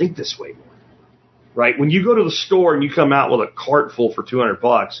people think this way more. Right? When you go to the store and you come out with a cart full for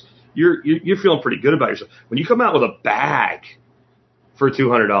 $200, you're feeling pretty good about yourself. When you come out with a bag for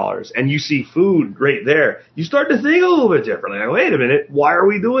 $200 and you see food right there, you start to think a little bit differently. Like, wait a minute, why are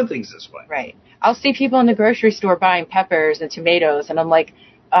we doing things this way? Right. I'll see people in the grocery store buying peppers and tomatoes, and I'm like,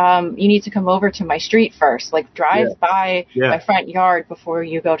 you need to come over to my street first. Like, drive by Yeah. my front yard before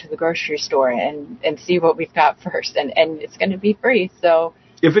you go to the grocery store and see what we've got first. And it's going to be free. So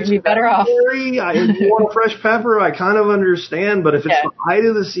if it's you'd be better off. If you want a fresh pepper, I kind of understand. But if it's the height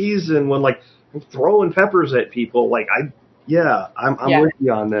of the season when, like, I'm throwing peppers at people, like, I'm with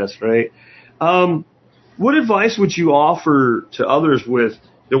you on this, right? What advice would you offer to others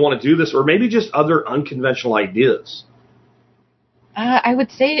that want to do this, or maybe just other unconventional ideas? I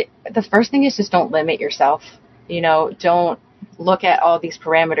would say the first thing is just don't limit yourself. Don't look at all these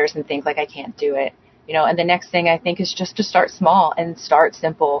parameters and think like, I can't do it. And the next thing I think is just to start small and start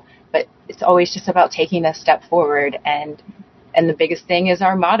simple, but it's always just about taking a step forward. And the biggest thing is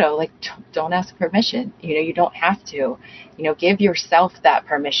our motto, like, don't ask permission. You don't have to, give yourself that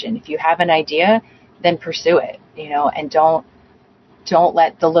permission. If you have an idea, then pursue it, and don't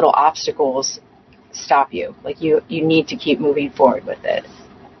let the little obstacles stop you. Like, you need to keep moving forward with it.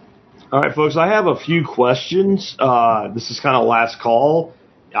 All right, folks, I have a few questions. This is kind of last call.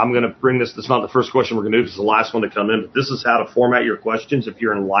 I'm going to bring this. This is not the first question we're going to do. This is the last one to come in. But this is how to format your questions if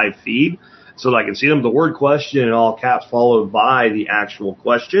you're in live feed, so that I can see them. The word question in all caps followed by the actual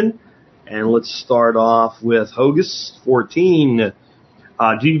question. And let's start off with Hogus14.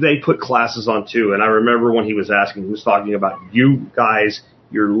 Do they put classes on too? And I remember when he was asking, he was talking about you guys,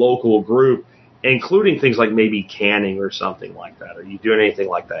 your local group, including things like maybe canning or something like that. Are you doing anything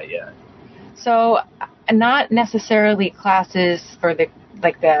like that yet? So not necessarily classes for the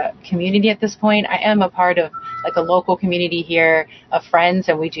community at this point. I am a part of like a local community here of friends,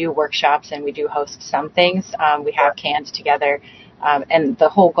 and we do workshops and we do host some things. We have canned together, and the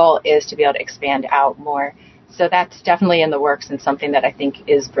whole goal is to be able to expand out more. So that's definitely in the works and something that I think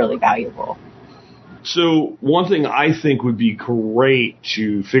is really valuable. So one thing I think would be great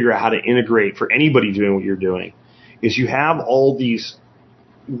to figure out how to integrate for anybody doing what you're doing is you have all these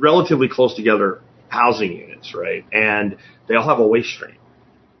relatively close together housing units, right? And they all have a waste stream.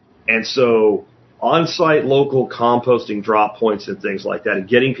 And so on-site local composting drop points and things like that, and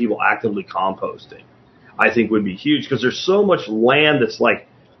getting people actively composting, I think would be huge, because there's so much land that's like,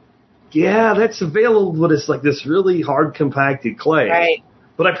 yeah, that's available, but it's like this really hard compacted clay. Right.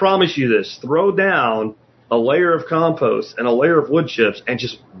 But I promise you this, throw down a layer of compost and a layer of wood chips and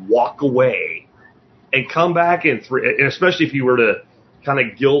just walk away and come back and especially if you were to kind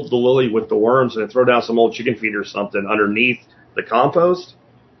of gild the lily with the worms and throw down some old chicken feed or something underneath the compost,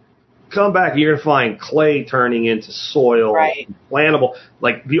 come back and you're going to find clay turning into soil, right, plantable.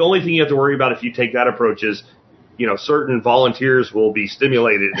 Like, the only thing you have to worry about if you take that approach is, certain volunteers will be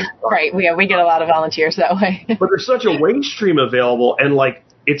stimulated. Right. We get a lot of volunteers that way. But there's such a waste stream available, and like,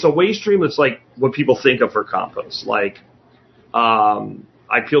 it's a waste stream that's like what people think of for compost. Like,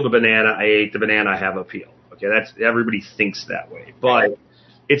 I peeled a banana, I ate the banana, I have a peel. Okay, that's, everybody thinks that way. But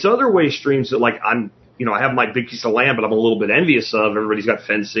it's other waste streams that, like, I have my big piece of land, but I'm a little bit envious of. Everybody's got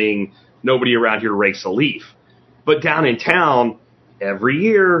fencing. Nobody around here rakes a leaf. But down in town, every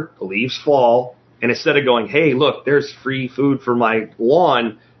year, the leaves fall. And instead of going, hey, look, there's free food for my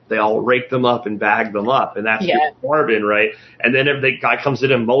lawn, they all rake them up and bag them up. And that's your carbon, right? And then the guy comes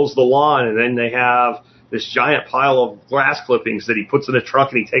in and mows the lawn, and then they have this giant pile of grass clippings that he puts in a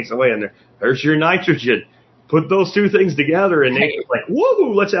truck and he takes away. And there's your nitrogen. Put those two things together, and they're like,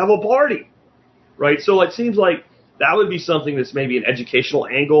 woo, let's have a party. Right? So it seems like that would be something that's maybe an educational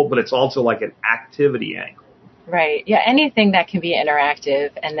angle, but it's also like an activity angle. Right. Yeah. Anything that can be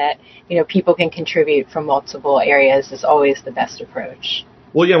interactive and that, people can contribute from multiple areas is always the best approach.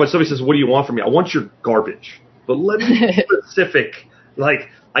 Well, yeah, when somebody says, what do you want from me? I want your garbage. But let me be specific. Like,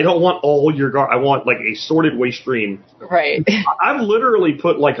 I don't want all your garbage. I want, like, a sorted waste stream. Right. I've literally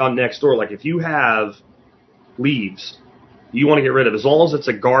put, like, on Nextdoor, like, if you have leaves you want to get rid of, as long as it's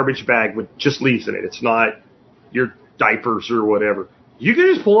a garbage bag with just leaves in it, it's not your diapers or whatever, you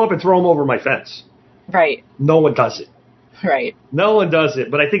can just pull up and throw them over my fence. Right. No one does it. Right. No one does it,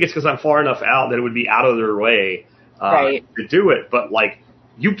 but I think it's because I'm far enough out that it would be out of their way to do it. But, like,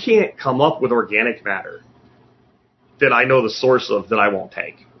 you can't come up with organic matter that I know the source of that I won't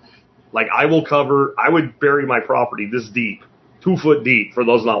take. Like, I would bury my property this deep, 2 foot deep, for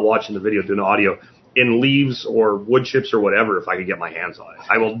those not watching the video, doing the audio, in leaves or wood chips or whatever, if I could get my hands on it.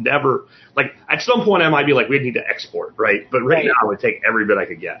 I will never, like, at some point I might be like, we need to export, right? But right now I would take every bit I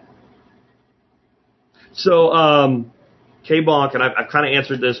could get. So, K-Bonk, and I've kind of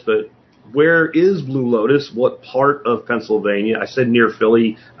answered this, but where is Blue Lotus? What part of Pennsylvania? I said near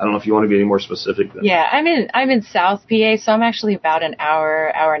Philly. I don't know if you want to be any more specific than Yeah, I'm in South PA, so I'm actually about an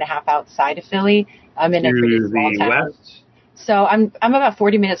hour and a half outside of Philly. I'm in a pretty small town. West? So I'm about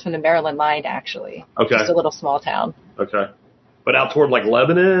 40 minutes from the Maryland line, actually. Okay. Just a little small town. Okay. But out toward like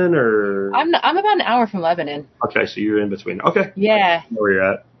Lebanon or? I'm about an hour from Lebanon. Okay, so you're in between. Okay. Yeah. I know where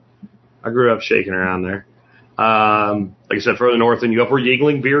you're at. I grew up shaking around there. Like I said, further north than you, up where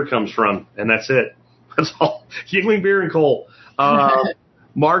Yingling beer comes from, and that's it. That's all. Yingling beer and coal.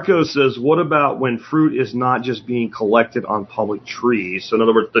 Marco says, what about when fruit is not just being collected on public trees? So in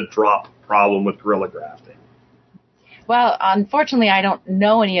other words, the drop problem with guerrilla grafting. Well, unfortunately, I don't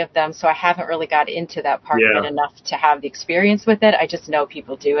know any of them, so I haven't really got into that part of it enough to have the experience with it. I just know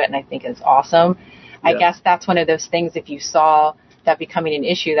people do it, and I think it's awesome. I guess that's one of those things, if you saw that becoming an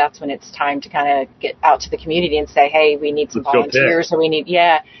issue, that's when it's time to kind of get out to the community and say, hey, we need some volunteers, or we need,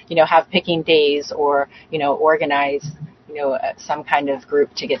 have picking days, or, organize, some kind of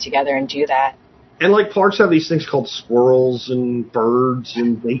group to get together and do that. And like parks have these things called squirrels and birds,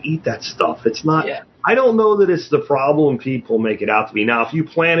 and they eat that stuff. It's not, I don't know that it's the problem people make it out to be. Now, if you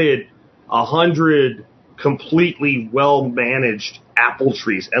planted 100 completely well-managed apple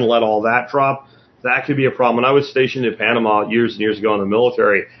trees and let all that drop, that could be a problem. When I was stationed in Panama years and years ago in the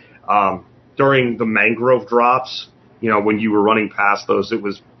military, during the mangrove drops, when you were running past those, it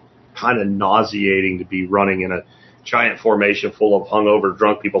was kind of nauseating to be running in a giant formation full of hungover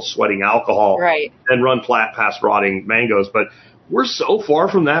drunk people sweating alcohol and run flat past rotting mangoes. But we're so far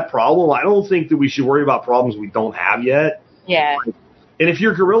from that problem. I don't think that we should worry about problems we don't have yet. Yeah. And if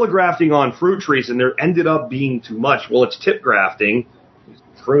you're guerrilla grafting on fruit trees and there ended up being too much, well, it's tip grafting.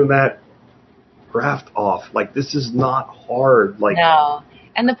 Prune that graft off. Like, this is not hard. Like, no.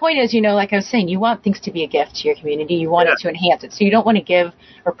 And the point is, like I was saying, you want things to be a gift to your community. You want it to enhance it. So you don't want to give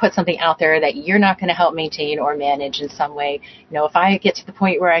or put something out there that you're not going to help maintain or manage in some way. If I get to the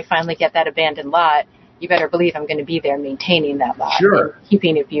point where I finally get that abandoned lot, you better believe I'm going to be there maintaining that lot. Sure. And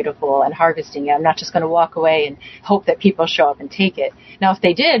keeping it beautiful and harvesting it. I'm not just going to walk away and hope that people show up and take it. Now, if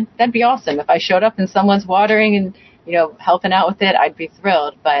they did, that'd be awesome. If I showed up and someone's watering and, helping out with it, I'd be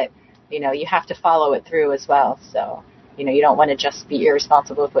thrilled. But, you have to follow it through as well. So, you don't want to just be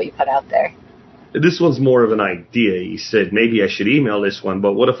irresponsible with what you put out there. This one's more of an idea. He said, maybe I should email this one,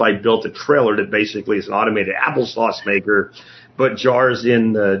 but what if I built a trailer that basically is an automated applesauce maker, but jars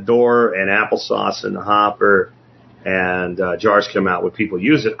in the door and applesauce in the hopper, and jars come out when people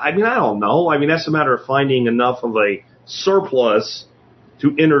use it? I mean, I don't know. I mean, that's a matter of finding enough of a surplus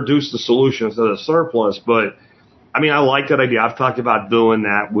to introduce the solutions to the surplus. But, I mean, I like that idea. I've talked about doing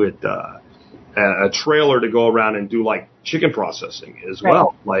that with a trailer to go around and do like chicken processing as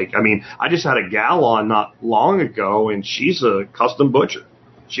well. Like, I mean, I just had a gal on not long ago, and she's a custom butcher.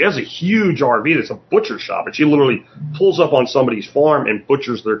 She has a huge RV that's a butcher shop, and she literally pulls up on somebody's farm and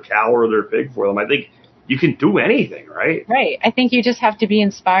butchers their cow or their pig for them. I think you can do anything, right? Right. I think you just have to be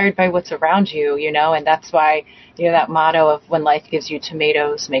inspired by what's around you, and that's why, that motto of when life gives you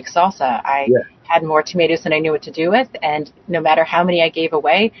tomatoes, make salsa. I had more tomatoes than I knew what to do with, and no matter how many I gave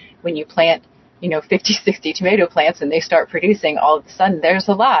away, when you plant 50, 60 tomato plants and they start producing, all of a sudden there's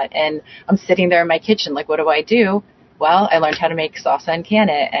a lot. And I'm sitting there in my kitchen like, what do I do? Well, I learned how to make salsa and can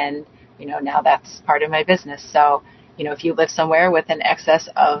it. And, now that's part of my business. So, if you live somewhere with an excess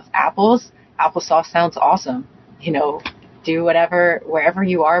of apples, applesauce sounds awesome. Do whatever, wherever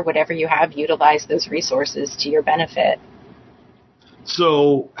you are, whatever you have, utilize those resources to your benefit.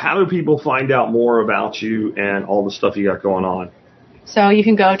 So how do people find out more about you and all the stuff you got going on? So you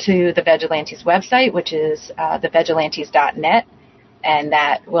can go to the Vegilantes website, which is thevegilantes.net, and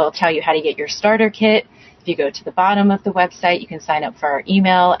that will tell you how to get your starter kit. If you go to the bottom of the website, you can sign up for our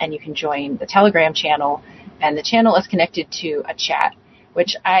email, and you can join the Telegram channel. And the channel is connected to a chat,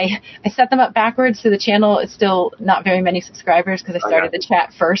 which I set them up backwards, so the channel is still not very many subscribers because I started the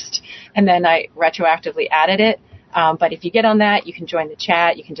chat first, and then I retroactively added it. But if you get on that, you can join the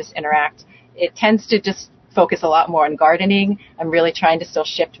chat. You can just interact. It tends to just focus a lot more on gardening. I'm really trying to still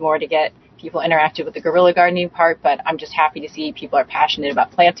shift more to get people interactive with the guerrilla gardening part, but I'm just happy to see people are passionate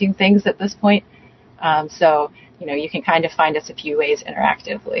about planting things at this point. So, you can kind of find us a few ways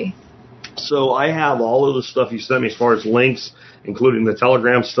interactively. So I have all of the stuff you sent me as far as links, including the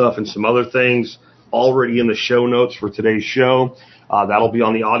Telegram stuff and some other things, already in the show notes for today's show. That'll be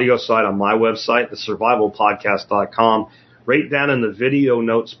on the audio side on my website, thesurvivalpodcast.com. Right down in the video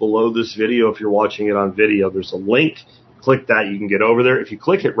notes below this video, if you're watching it on video, there's a link. Click that. You can get over there. If you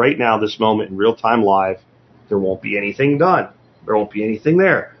click it right now, this moment in real time live, there won't be anything done. There won't be anything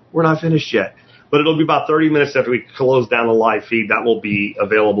there. We're not finished yet. But it'll be about 30 minutes after we close down the live feed. That will be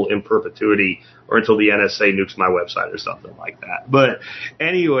available in perpetuity or until the NSA nukes my website or something like that. But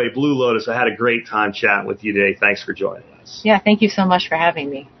anyway, Blue Lotus, I had a great time chatting with you today. Thanks for joining us. Yeah, thank you so much for having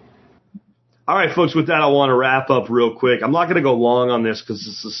me. All right, folks, with that, I want to wrap up real quick. I'm not going to go long on this because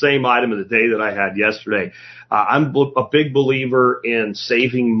it's the same item of the day that I had yesterday. I'm a big believer in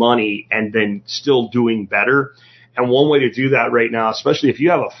saving money and then still doing better. And one way to do that right now, especially if you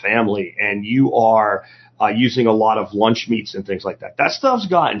have a family and you are using a lot of lunch meats and things like that, that stuff's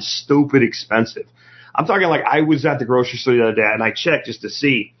gotten stupid expensive. I'm talking like I was at the grocery store the other day and I checked just to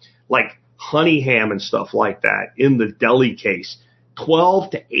see like honey ham and stuff like that in the deli case.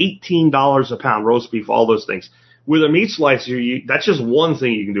 $12 to $18 a pound, roast beef, all those things. With a meat slicer, that's just one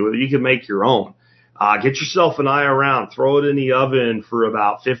thing you can do with it. You can make your own. Get yourself an eye around, throw it in the oven for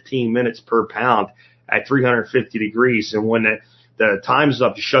about 15 minutes per pound at 350 degrees. And when the time's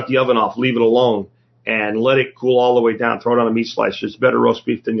up, you shut the oven off, leave it alone, and let it cool all the way down. Throw it on a meat slicer. It's better roast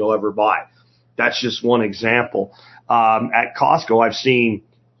beef than you'll ever buy. That's just one example. At Costco, I've seen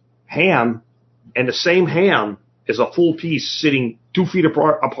ham, and the same ham is a full piece sitting 2 feet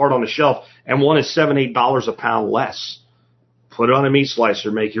apart on the shelf, and one is $7, $8 a pound less. Put it on a meat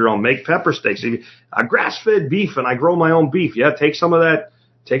slicer, make your own. Make pepper steaks. Grass-fed beef, and I grow my own beef. Yeah, take some of that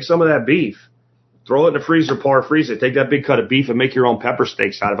beef. Throw it in the freezer, freeze it. Take that big cut of beef and make your own pepper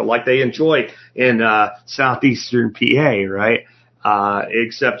steaks out of it, like they enjoy in southeastern PA, right?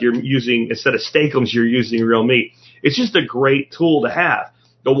 Except you're using, instead of steakums, you're using real meat. It's just a great tool to have.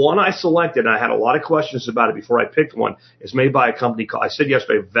 The one I selected, and I had a lot of questions about it before I picked one, is made by a company called, I said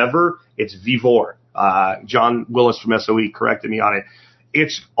yesterday, Vever. It's Vivor. John Willis from SOE corrected me on it.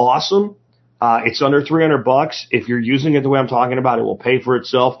 It's awesome. It's under $300. If you're using it the way I'm talking about, it will pay for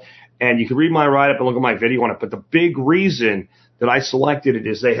itself. And you can read my write-up and look at my video on it. But the big reason that I selected it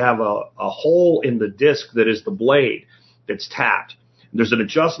is they have a hole in the disc that is the blade that's tapped. There's an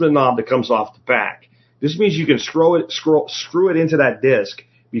adjustment knob that comes off the back. This means you can screw it into that disc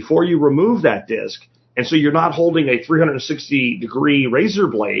before you remove that disc. And so you're not holding a 360-degree razor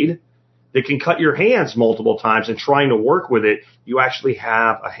blade that can cut your hands multiple times and trying to work with it. You actually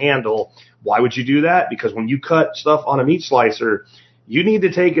have a handle. Why would you do that? Because when you cut stuff on a meat slicer, you need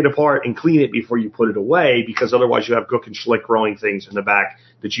to take it apart and clean it before you put it away, because otherwise you have gook and schlick growing things in the back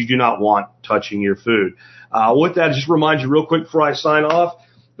that you do not want touching your food. With that, just remind you real quick before I sign off,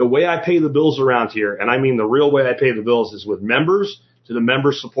 the way I pay the bills around here, and I mean the real way I pay the bills, is with members to the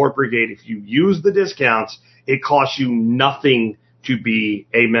Member Support Brigade. If you use the discounts, it costs you nothing to be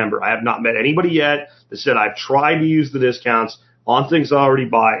a member. I have not met anybody yet that said I've tried to use the discounts on things I already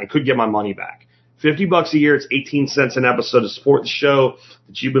buy and could get my money back. $50 a year, it's 18 cents an episode to support the show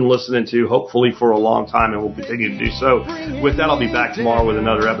that you've been listening to, hopefully for a long time, and will continue to do so. With that, I'll be back tomorrow with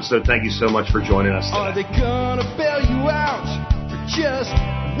another episode. Thank you so much for joining us today. Are they gonna bail you out or just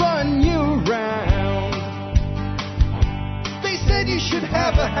run you around? They said you should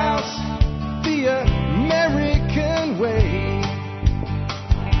have a house the American way.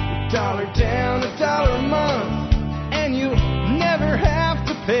 $1 down, $1 a month, and you'll never have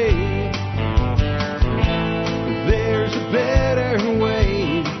to pay. There's a better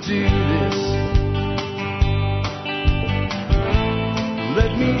way to do this.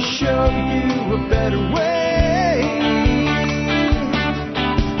 Let me show you a better way.